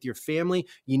 being with your family.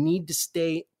 You need to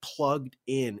stay plugged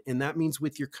in, and that means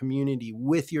with your community,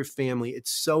 with your family. It's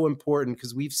so important,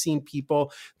 because we've seen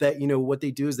people that what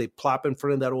they do is they plop in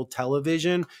front of that old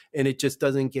television, and it just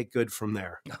doesn't get good from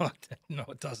there. No,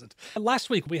 it doesn't.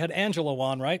 Last week we had Angelo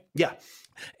on, right? Yeah.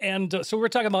 And so we're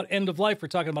talking about end of life. We're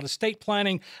talking about estate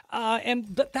planning.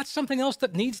 And that's something else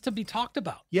that needs to be talked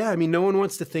about. Yeah. I mean, no one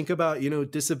wants to think about,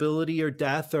 disability or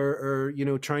death or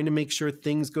trying to make sure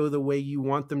things go the way you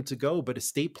want them to go. But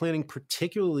estate planning,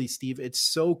 particularly, Steve, it's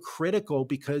so critical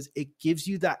because it gives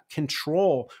you that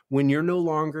control when you're no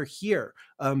longer here.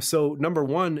 So number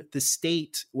one, the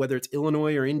state, whether it's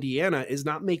Illinois or Indiana, is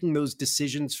not making those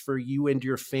decisions for you and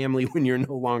your family when you're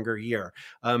no longer here.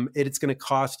 It's going to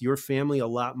cost your family a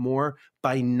lot more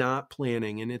by not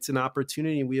planning. And it's an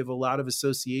opportunity. We have a lot of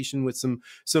association with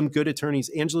some good attorneys.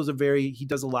 Angelo's he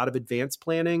does a lot of advanced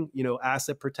planning,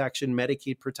 asset protection,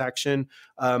 Medicaid protection.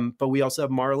 But we also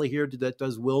have Marla here that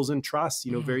does wills and trusts,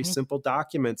 very simple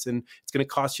documents. And it's going to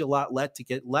cost you a lot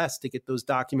less to get those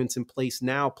documents in place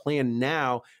now, plan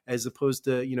now, as opposed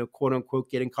to, quote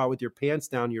unquote, getting caught with your pants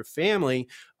down, your family,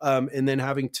 and then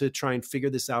having to try and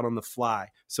figure this out on the fly.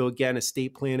 So again,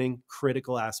 estate planning,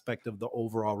 critical aspect of the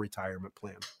overall retirement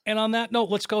plan. And on that note,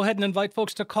 let's go ahead and invite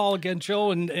folks to call again,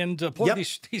 Joe, and boy,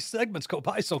 these segments go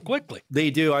by so quickly. They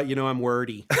do. I'm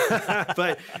wordy.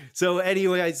 But so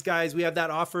anyways, guys, we have that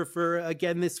offer for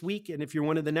again this week. And if you're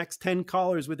one of the next 10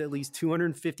 callers with at least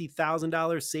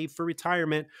 $250,000 saved for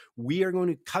retirement, we are going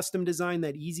to custom design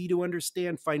that easy to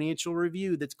understand financial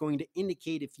review that's going to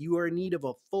indicate if you are in need of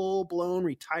a full-blown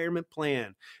retirement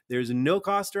plan. There's no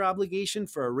cost or obligation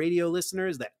for our radio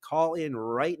listeners that call in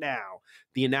right now.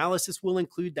 The analysis will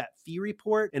include that fee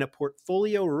report and a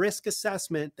portfolio risk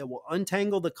assessment that will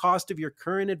untangle the cost of your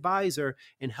current advisor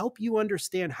and help you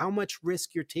understand how much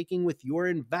risk you're taking with your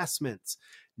investments.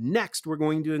 Next, we're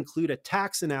going to include a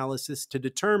tax analysis to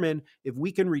determine if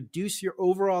we can reduce your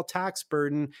overall tax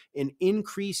burden and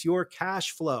increase your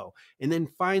cash flow. And then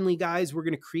finally, guys, we're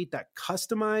going to create that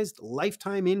customized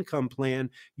lifetime income plan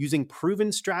using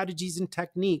proven strategies and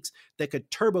techniques that could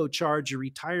turbocharge your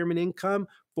retirement income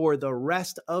for the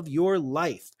rest of your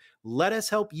life. Let us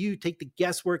help you take the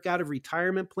guesswork out of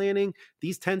retirement planning.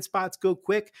 These 10 spots go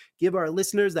quick. Give our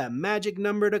listeners that magic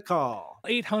number to call.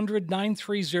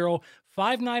 800-930-5800.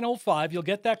 5905. You'll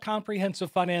get that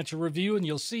comprehensive financial review and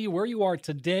you'll see where you are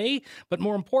today. But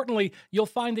more importantly, you'll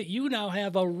find that you now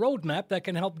have a roadmap that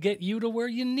can help get you to where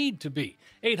you need to be.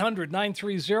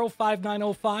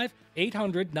 800-930-5905.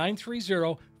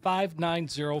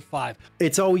 800-930-5905.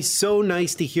 It's always so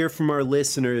nice to hear from our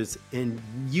listeners, and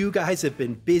you guys have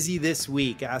been busy this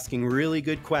week asking really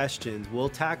good questions. We'll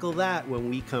tackle that when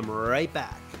we come right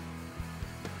back.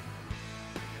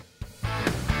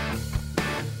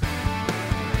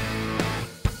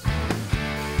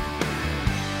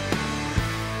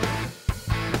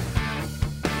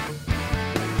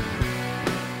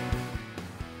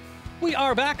 We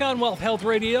are back on Wealth Health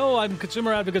Radio. I'm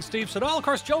consumer advocate Steve Siddall. Of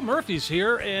course, Joe Murphy's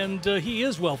here, and he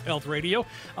is Wealth Health Radio,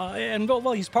 and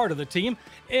well, he's part of the team.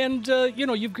 And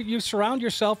you surround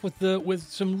yourself with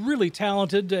some really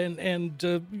talented and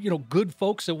good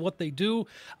folks at what they do.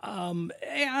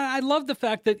 I love the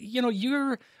fact that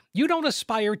you don't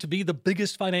aspire to be the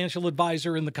biggest financial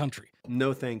advisor in the country.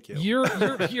 No, thank you.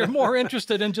 You're more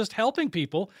interested in just helping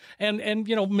people and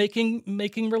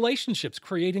making relationships,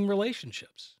 creating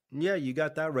relationships. Yeah, you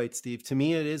got that right, Steve. To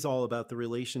me, it is all about the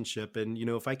relationship. And,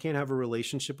 if I can't have a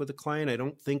relationship with a client, I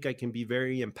don't think I can be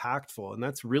very impactful. And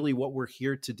that's really what we're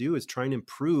here to do, is try and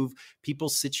improve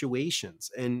people's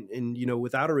situations. And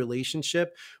without a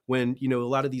relationship, when, a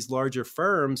lot of these larger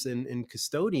firms and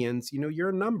custodians, you're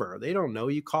a number. They don't know.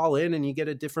 You call in and you get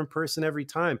a different person every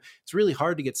time. It's really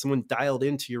hard to get someone dialed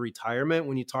into your retirement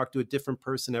when you talk to a different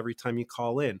person every time you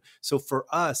call in. So for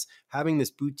us, having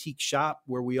this boutique shop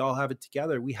where we all have it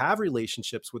together, we have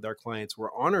relationships with our clients.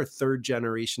 We're on our third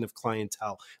generation of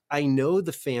clientele. I know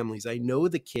the families. I know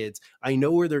the kids. I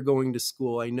know where they're going to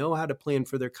school. I know how to plan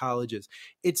for their colleges.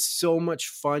 It's so much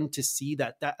fun to see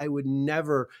that I would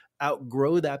never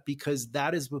outgrow that, because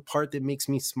that is the part that makes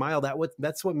me smile.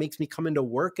 That's what makes me come into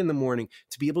work in the morning,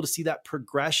 to be able to see that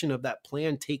progression of that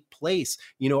plan take place,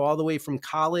 all the way from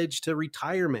college to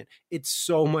retirement. It's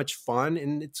so much fun.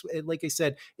 And like I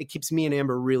said, it keeps me and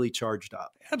Amber really charged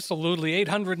up. Absolutely.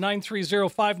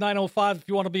 800-930-5905 if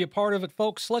you want to be a part of it,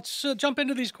 folks. Let's jump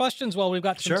into these questions while we've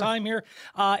got some time here.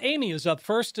 Amy is up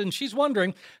first, and she's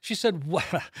wondering, she said,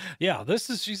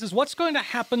 she says, what's going to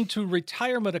happen to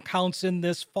retirement accounts in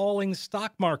this falling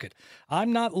stock market?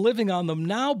 I'm not living on them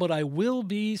now, but I will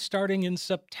be starting in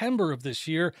September of this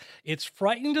year. It's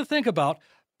frightening to think about,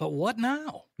 but what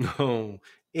now? Oh,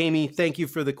 Amy, thank you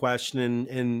for the question.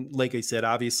 And like I said,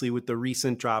 obviously with the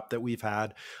recent drop that we've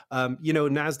had,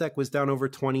 NASDAQ was down over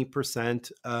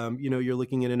 20%. You're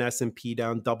looking at an S&P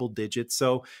down double digits.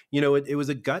 So, it was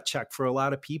a gut check for a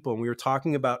lot of people. And we were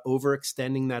talking about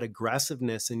overextending that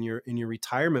aggressiveness in your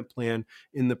retirement plan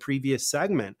in the previous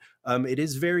segment. It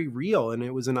is very real. And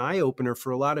it was an eye opener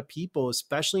for a lot of people,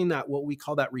 especially in that, what we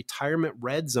call that retirement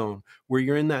red zone, where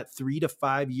you're in that 3 to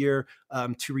 5 year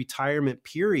to retirement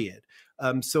period.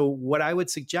 So what I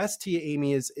would suggest to you,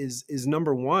 Amy, is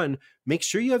number one, make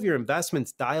sure you have your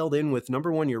investments dialed in with,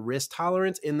 number one, your risk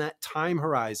tolerance in that time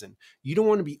horizon. You don't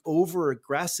want to be over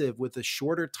aggressive with a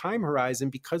shorter time horizon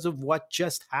because of what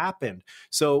just happened.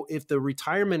 So if the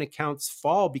retirement accounts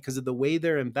fall because of the way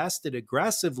they're invested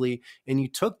aggressively, and you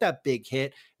took that big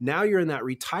hit, now you're in that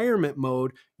retirement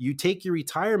mode. You take your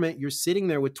retirement, you're sitting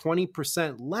there with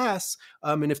 20% less.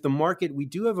 And if the market, we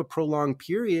do have a prolonged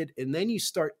period, and then you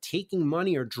start taking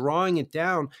money or drawing it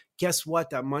down, guess what?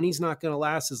 That money's not going to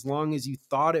last as long as you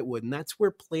thought it would. And that's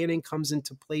where planning comes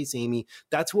into place, Amy.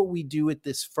 That's what we do at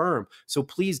this firm. So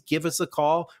please give us a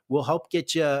call. We'll help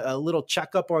get you a little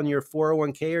checkup on your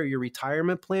 401k or your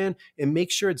retirement plan, and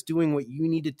make sure it's doing what you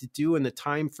need it to do in the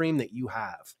time frame that you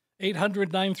have.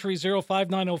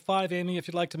 800-930-5905, Amy, if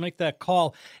you'd like to make that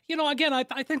call. Again,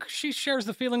 I think she shares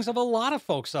the feelings of a lot of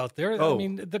folks out there. I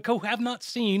mean, who have not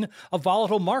seen a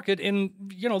volatile market in,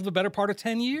 the better part of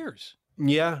 10 years.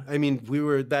 Yeah, I mean, we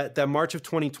were that March of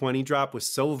 2020 drop was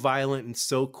so violent and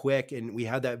so quick, and we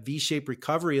had that V-shaped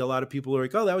recovery. A lot of people are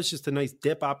like, "Oh, that was just a nice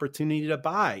dip opportunity to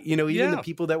buy." Even the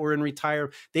people that were in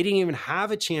retirement, they didn't even have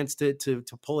a chance to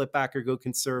pull it back or go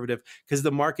conservative because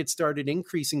the market started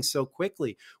increasing so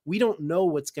quickly. We don't know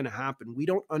what's going to happen. We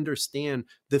don't understand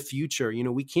the future.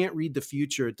 We can't read the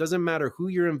future. It doesn't matter who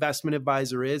your investment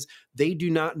advisor is; they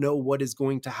do not know what is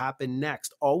going to happen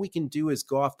next. All we can do is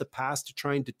go off the past to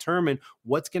try and determine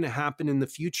what's going to happen in the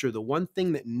future. The one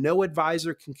thing that no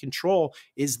advisor can control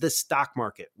is the stock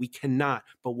market. We cannot.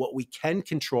 But what we can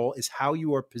control is how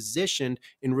you are positioned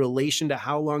in relation to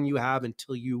how long you have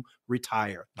until you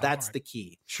retire. That's the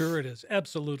key. Sure it is.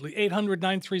 Absolutely.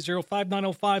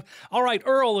 800-930-5905. All right.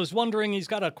 Earl is wondering, he's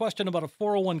got a question about a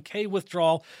 401k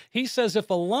withdrawal. He says if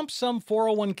a lump sum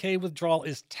 401k withdrawal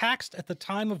is taxed at the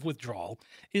time of withdrawal,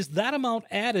 is that amount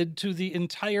added to the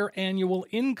entire annual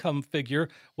income figure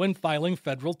when filing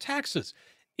federal taxes?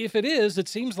 If it is, it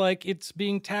seems like it's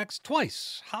being taxed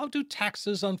twice. How do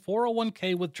taxes on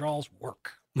 401k withdrawals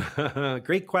work?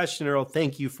 Great question, Earl.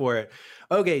 Thank you for it.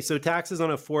 Okay, so taxes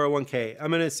on a 401k.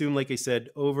 I'm going to assume, like I said,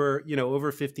 over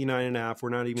 59 and a half. We're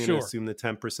not even going to assume the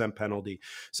 10% penalty.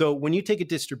 So when you take a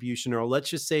distribution, Earl, let's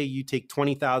just say you take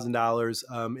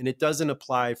 $20,000 and it doesn't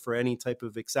apply for any type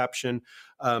of exception.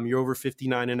 You're over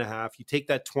 59 and a half. You take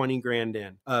that 20 grand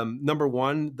in. Number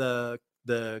one, the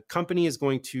company is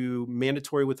going to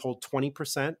mandatory withhold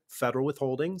 20% federal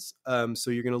withholdings.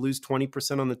 So you're going to lose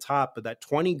 20% on the top, but that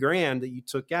 20 grand that you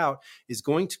took out is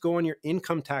going to go on your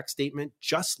income tax statement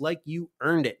just like you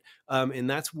earned it. And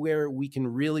that's where we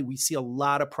see a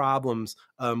lot of problems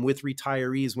with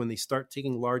retirees when they start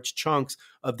taking large chunks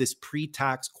of this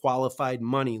pre-tax qualified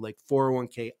money like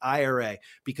 401k, IRA,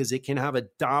 because it can have a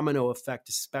domino effect,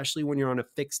 especially when you're on a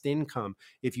fixed income.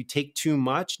 If you take too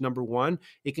much, number one,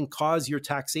 it can cause your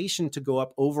taxation to go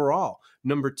up overall.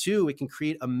 Number two, it can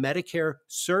create a Medicare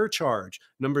surcharge.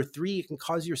 Number three, it can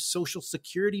cause your Social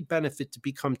Security benefit to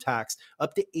become taxed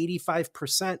up to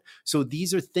 85%. So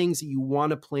these are things that you want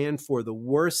to plan for. The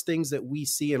worst things that we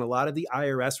see in a lot of the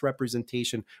IRS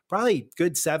representation, probably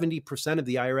good 70% of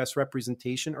the IRS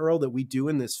representation, Earl, that we do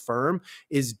in this firm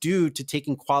is due to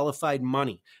taking qualified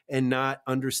money and not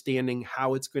understanding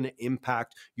how it's going to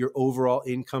impact your overall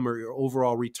income or your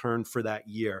overall return for that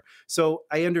year. So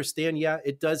I understand, yeah,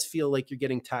 it does feel like you're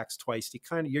getting taxed twice.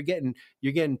 You're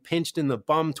getting pinched in the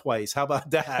bum twice. How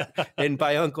about that? And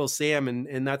by Uncle Sam,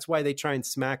 and that's why they try and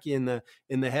smack you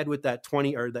in the head with that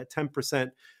 20 or that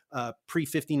 10% pre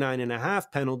 59 and a half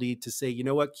penalty to say, you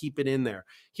know what, keep it in there.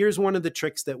 Here's one of the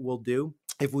tricks that we'll do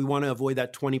if we want to avoid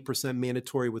that 20%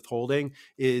 mandatory withholding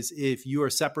is if you are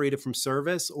separated from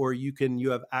service or you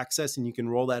have access and you can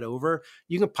roll that over,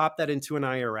 you can pop that into an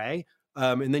IRA.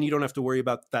 And then you don't have to worry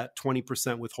about that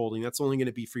 20% withholding. That's only going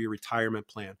to be for your retirement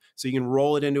plan. So you can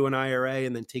roll it into an IRA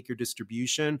and then take your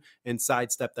distribution and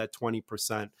sidestep that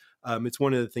 20%. It's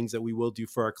one of the things that we will do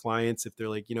for our clients if they're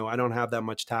like, I don't have that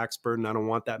much tax burden. I don't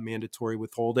want that mandatory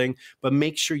withholding, but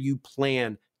make sure you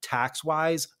plan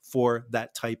tax-wise for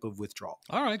that type of withdrawal.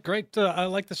 All right, great. I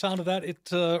like the sound of that.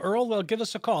 Earl, give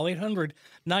us a call,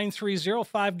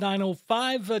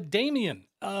 800-930-5905. Damien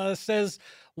says,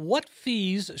 what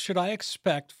fees should I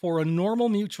expect for a normal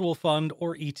mutual fund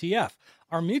or ETF?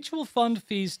 Are mutual fund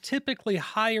fees typically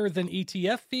higher than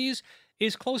ETF fees?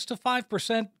 Is close to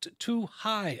 5% too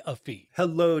high a fee?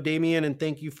 Hello, Damien, and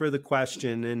thank you for the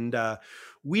question. And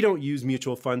we don't use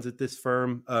mutual funds at this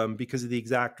firm because of the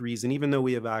exact reason, even though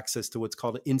we have access to what's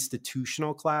called an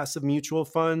institutional class of mutual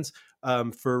funds.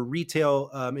 For retail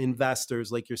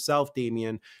investors like yourself,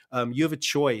 Damien, you have a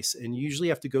choice, and you usually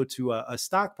have to go to a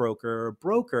stockbroker or a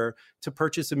broker to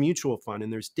purchase a mutual fund.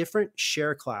 And there's different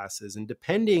share classes, and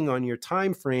depending on your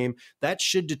time frame, that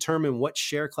should determine what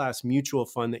share class mutual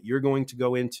fund that you're going to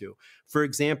go into. For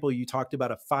example, you talked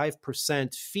about a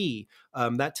 5% fee.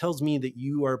 That tells me that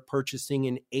you are purchasing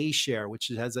an A share, which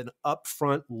has an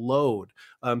upfront load.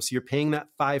 So you're paying that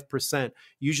 5%.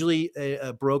 Usually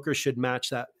a broker should match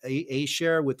that A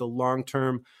share with a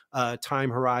long-term time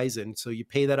horizon. So you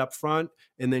pay that up front,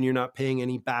 and then you're not paying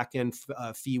any back-end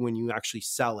fee when you actually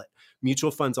sell it.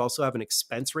 Mutual funds also have an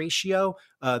expense ratio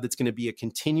that's going to be a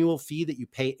continual fee that you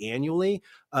pay annually.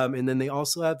 And then they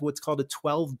also have what's called a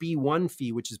 12B1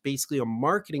 fee, which is basically a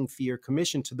marketing fee or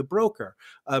commission to the broker.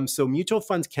 So mutual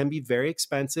funds can be very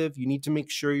expensive. You need to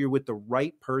make sure you're with the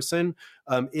right person.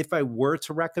 If I were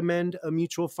to recommend a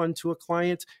mutual fund to a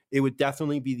client, it would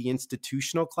definitely be the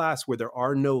institutional class where there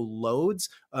are no loads.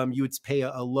 You would pay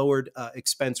a lowered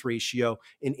expense ratio,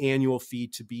 an annual fee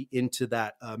to be into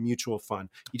that mutual fund.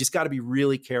 You just got to be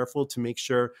really careful to make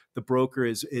sure the broker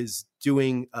is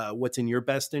doing what's in your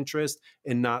best interest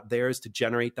and not theirs to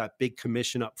generate that big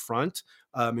commission up front,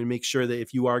 and make sure that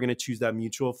if you are going to choose that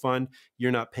mutual fund,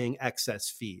 you're not paying excess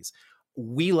fees.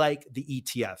 We like the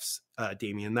ETFs,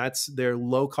 Damien. They're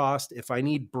low cost. If I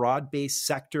need broad-based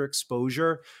sector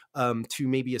exposure to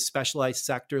maybe a specialized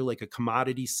sector like a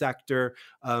commodity sector,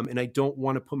 and I don't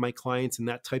want to put my clients in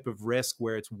that type of risk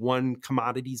where it's one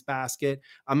commodities basket,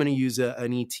 I'm going to use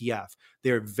an ETF.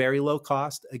 They're very low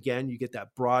cost. Again, you get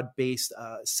that broad-based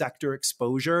sector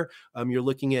exposure. You're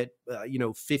looking at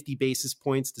 50 basis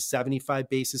points to 75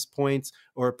 basis points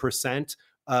or a percent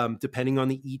depending on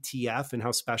the ETF and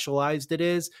how specialized it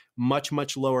is, much,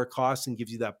 much lower cost and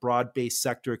gives you that broad-based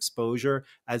sector exposure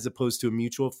as opposed to a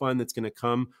mutual fund that's going to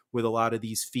come with a lot of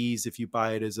these fees if you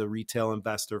buy it as a retail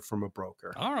investor from a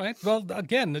broker. All right. Well,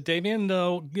 again, Damian,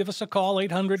 give us a call,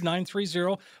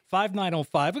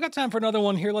 800-930-5905. We got time for another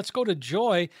one here. Let's go to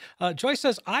Joy. Joy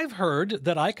says, I've heard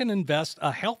that I can invest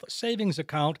a health savings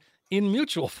account in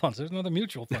mutual funds. There's another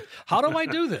mutual fund. How do I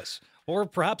do this? Or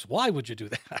perhaps why would you do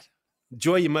that?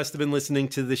 Joy, you must have been listening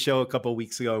to the show a couple of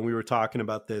weeks ago, and we were talking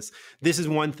about this. This is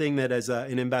one thing that as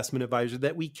an investment advisor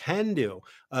that we can do.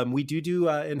 We do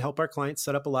and help our clients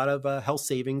set up a lot of health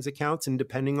savings accounts. And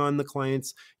depending on the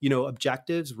client's,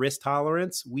 objectives, risk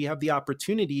tolerance, we have the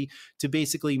opportunity to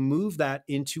basically move that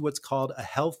into what's called a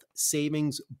health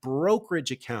savings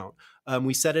brokerage account.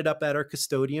 We set it up at our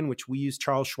custodian, which we use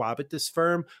Charles Schwab at this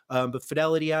firm, but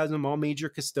Fidelity has them, all major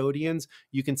custodians.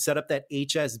 You can set up that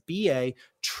HSBA,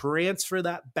 transfer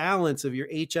that balance of your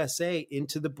HSA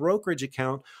into the brokerage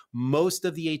account. Most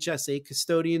of the HSA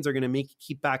custodians are going to make you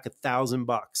keep back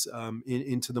 $1,000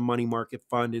 into the money market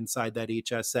fund inside that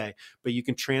HSA, but you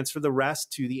can transfer the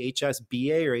rest to the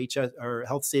HSBA or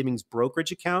health savings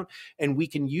brokerage account, and we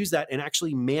can use that and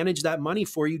actually manage that money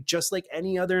for you just like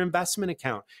any other investment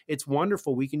account. It's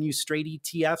wonderful. We can use straight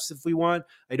ETFs if we want.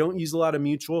 I don't use a lot of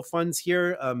mutual funds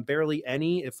here, barely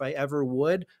any if I ever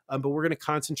would, but we're going to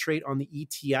concentrate on the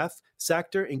ETF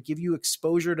sector and give you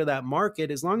exposure to that market.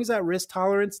 As long as that risk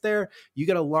tolerance there, you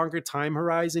get a longer time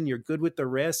horizon, you're good with the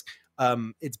risk.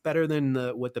 It's better than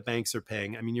what the banks are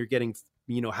paying. I mean, you're getting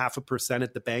 0.5%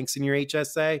 at the banks in your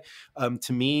HSA.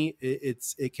 To me,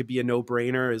 it could be a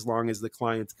no-brainer as long as the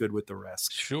client's good with the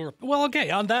risk. Sure. Well,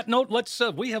 okay. On that note,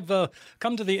 we have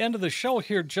come to the end of the show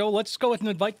here, Joe. Let's go ahead and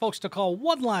invite folks to call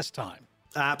one last time.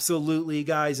 Absolutely,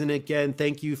 guys. And again,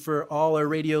 thank you for all our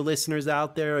radio listeners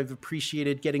out there. I've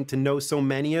appreciated getting to know so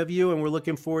many of you, and we're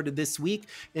looking forward to this week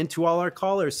and to all our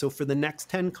callers. So for the next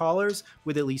 10 callers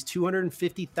with at least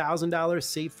 $250,000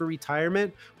 saved for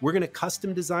retirement, we're going to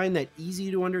custom design that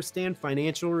easy to understand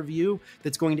financial review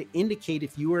that's going to indicate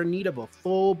if you are in need of a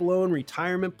full-blown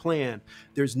retirement plan.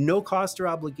 There's no cost or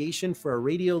obligation for our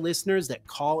radio listeners that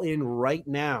call in right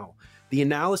now. The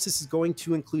analysis is going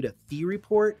to include a fee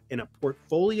report and a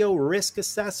portfolio risk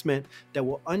assessment that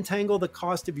will untangle the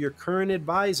cost of your current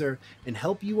advisor and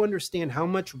help you understand how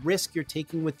much risk you're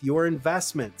taking with your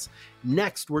investments.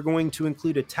 Next, we're going to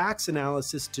include a tax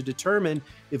analysis to determine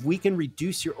if we can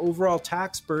reduce your overall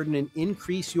tax burden and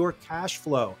increase your cash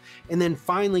flow. And then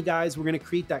finally, guys, we're going to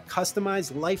create that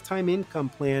customized lifetime income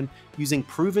plan using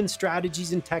proven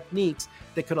strategies and techniques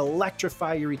that could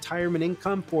electrify your retirement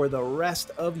income for the rest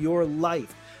of your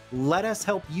life. Let us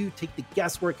help you take the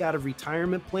guesswork out of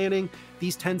retirement planning.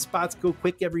 These 10 spots go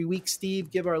quick every week.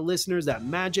 Steve, give our listeners that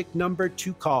magic number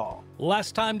to call.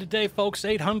 Last time today, folks,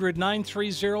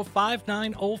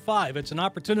 800-930-5905. It's an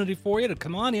opportunity for you to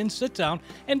come on in, sit down,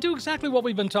 and do exactly what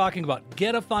we've been talking about.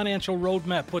 Get a financial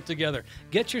roadmap put together.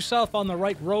 Get yourself on the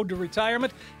right road to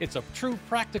retirement. It's a true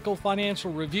practical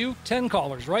financial review. 10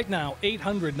 callers right now,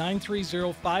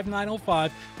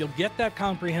 800-930-5905. You'll get that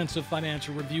comprehensive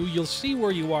financial review. You'll see where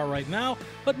you are right now,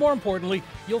 but more importantly,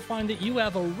 you'll find that you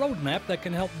have a roadmap that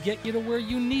can help get you to where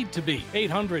you need to be.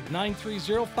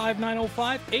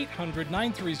 800-930-5905,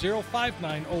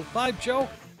 800-930-5905. Joe,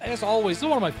 as always, this is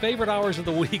one of my favorite hours of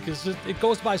the week. It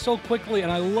goes by so quickly,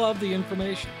 and I love the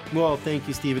information. Well, thank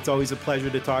you, Steve. It's always a pleasure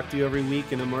to talk to you every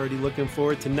week, and I'm already looking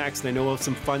forward to next. I know we'll have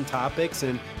some fun topics,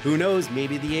 and who knows,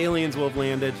 maybe the aliens will have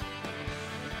landed.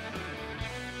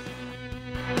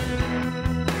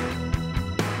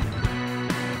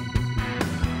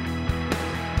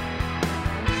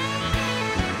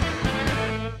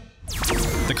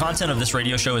 The content of this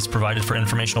radio show is provided for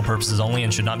informational purposes only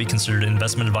and should not be considered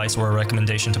investment advice or a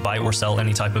recommendation to buy or sell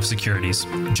any type of securities.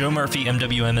 Joe Murphy,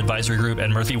 MWM Advisory Group,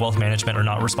 and Murphy Wealth Management are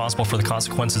not responsible for the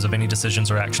consequences of any decisions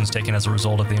or actions taken as a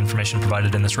result of the information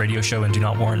provided in this radio show and do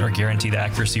not warrant or guarantee the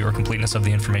accuracy or completeness of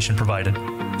the information provided.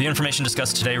 The information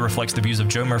discussed today reflects the views of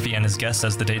Joe Murphy and his guests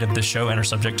as the date of this show and are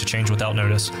subject to change without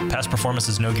notice. Past performance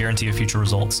is no guarantee of future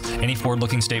results. Any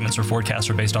forward-looking statements or forecasts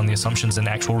are based on the assumptions, and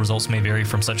actual results may vary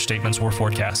from such statements or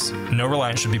forecasts. No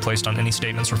reliance should be placed on any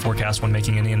statements or forecasts when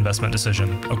making any investment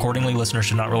decision. Accordingly, listeners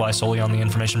should not rely solely on the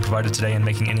information provided today in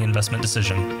making any investment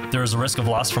decision. There is a risk of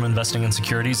loss from investing in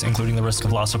securities, including the risk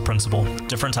of loss of principal.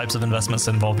 Different types of investments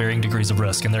involve varying degrees of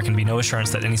risk, and there can be no assurance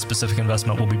that any specific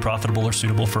investment will be profitable or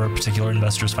suitable for a particular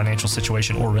investor's financial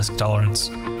situation or risk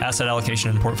tolerance. Asset allocation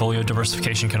and portfolio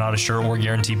diversification cannot assure or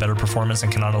guarantee better performance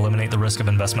and cannot eliminate the risk of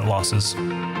investment losses.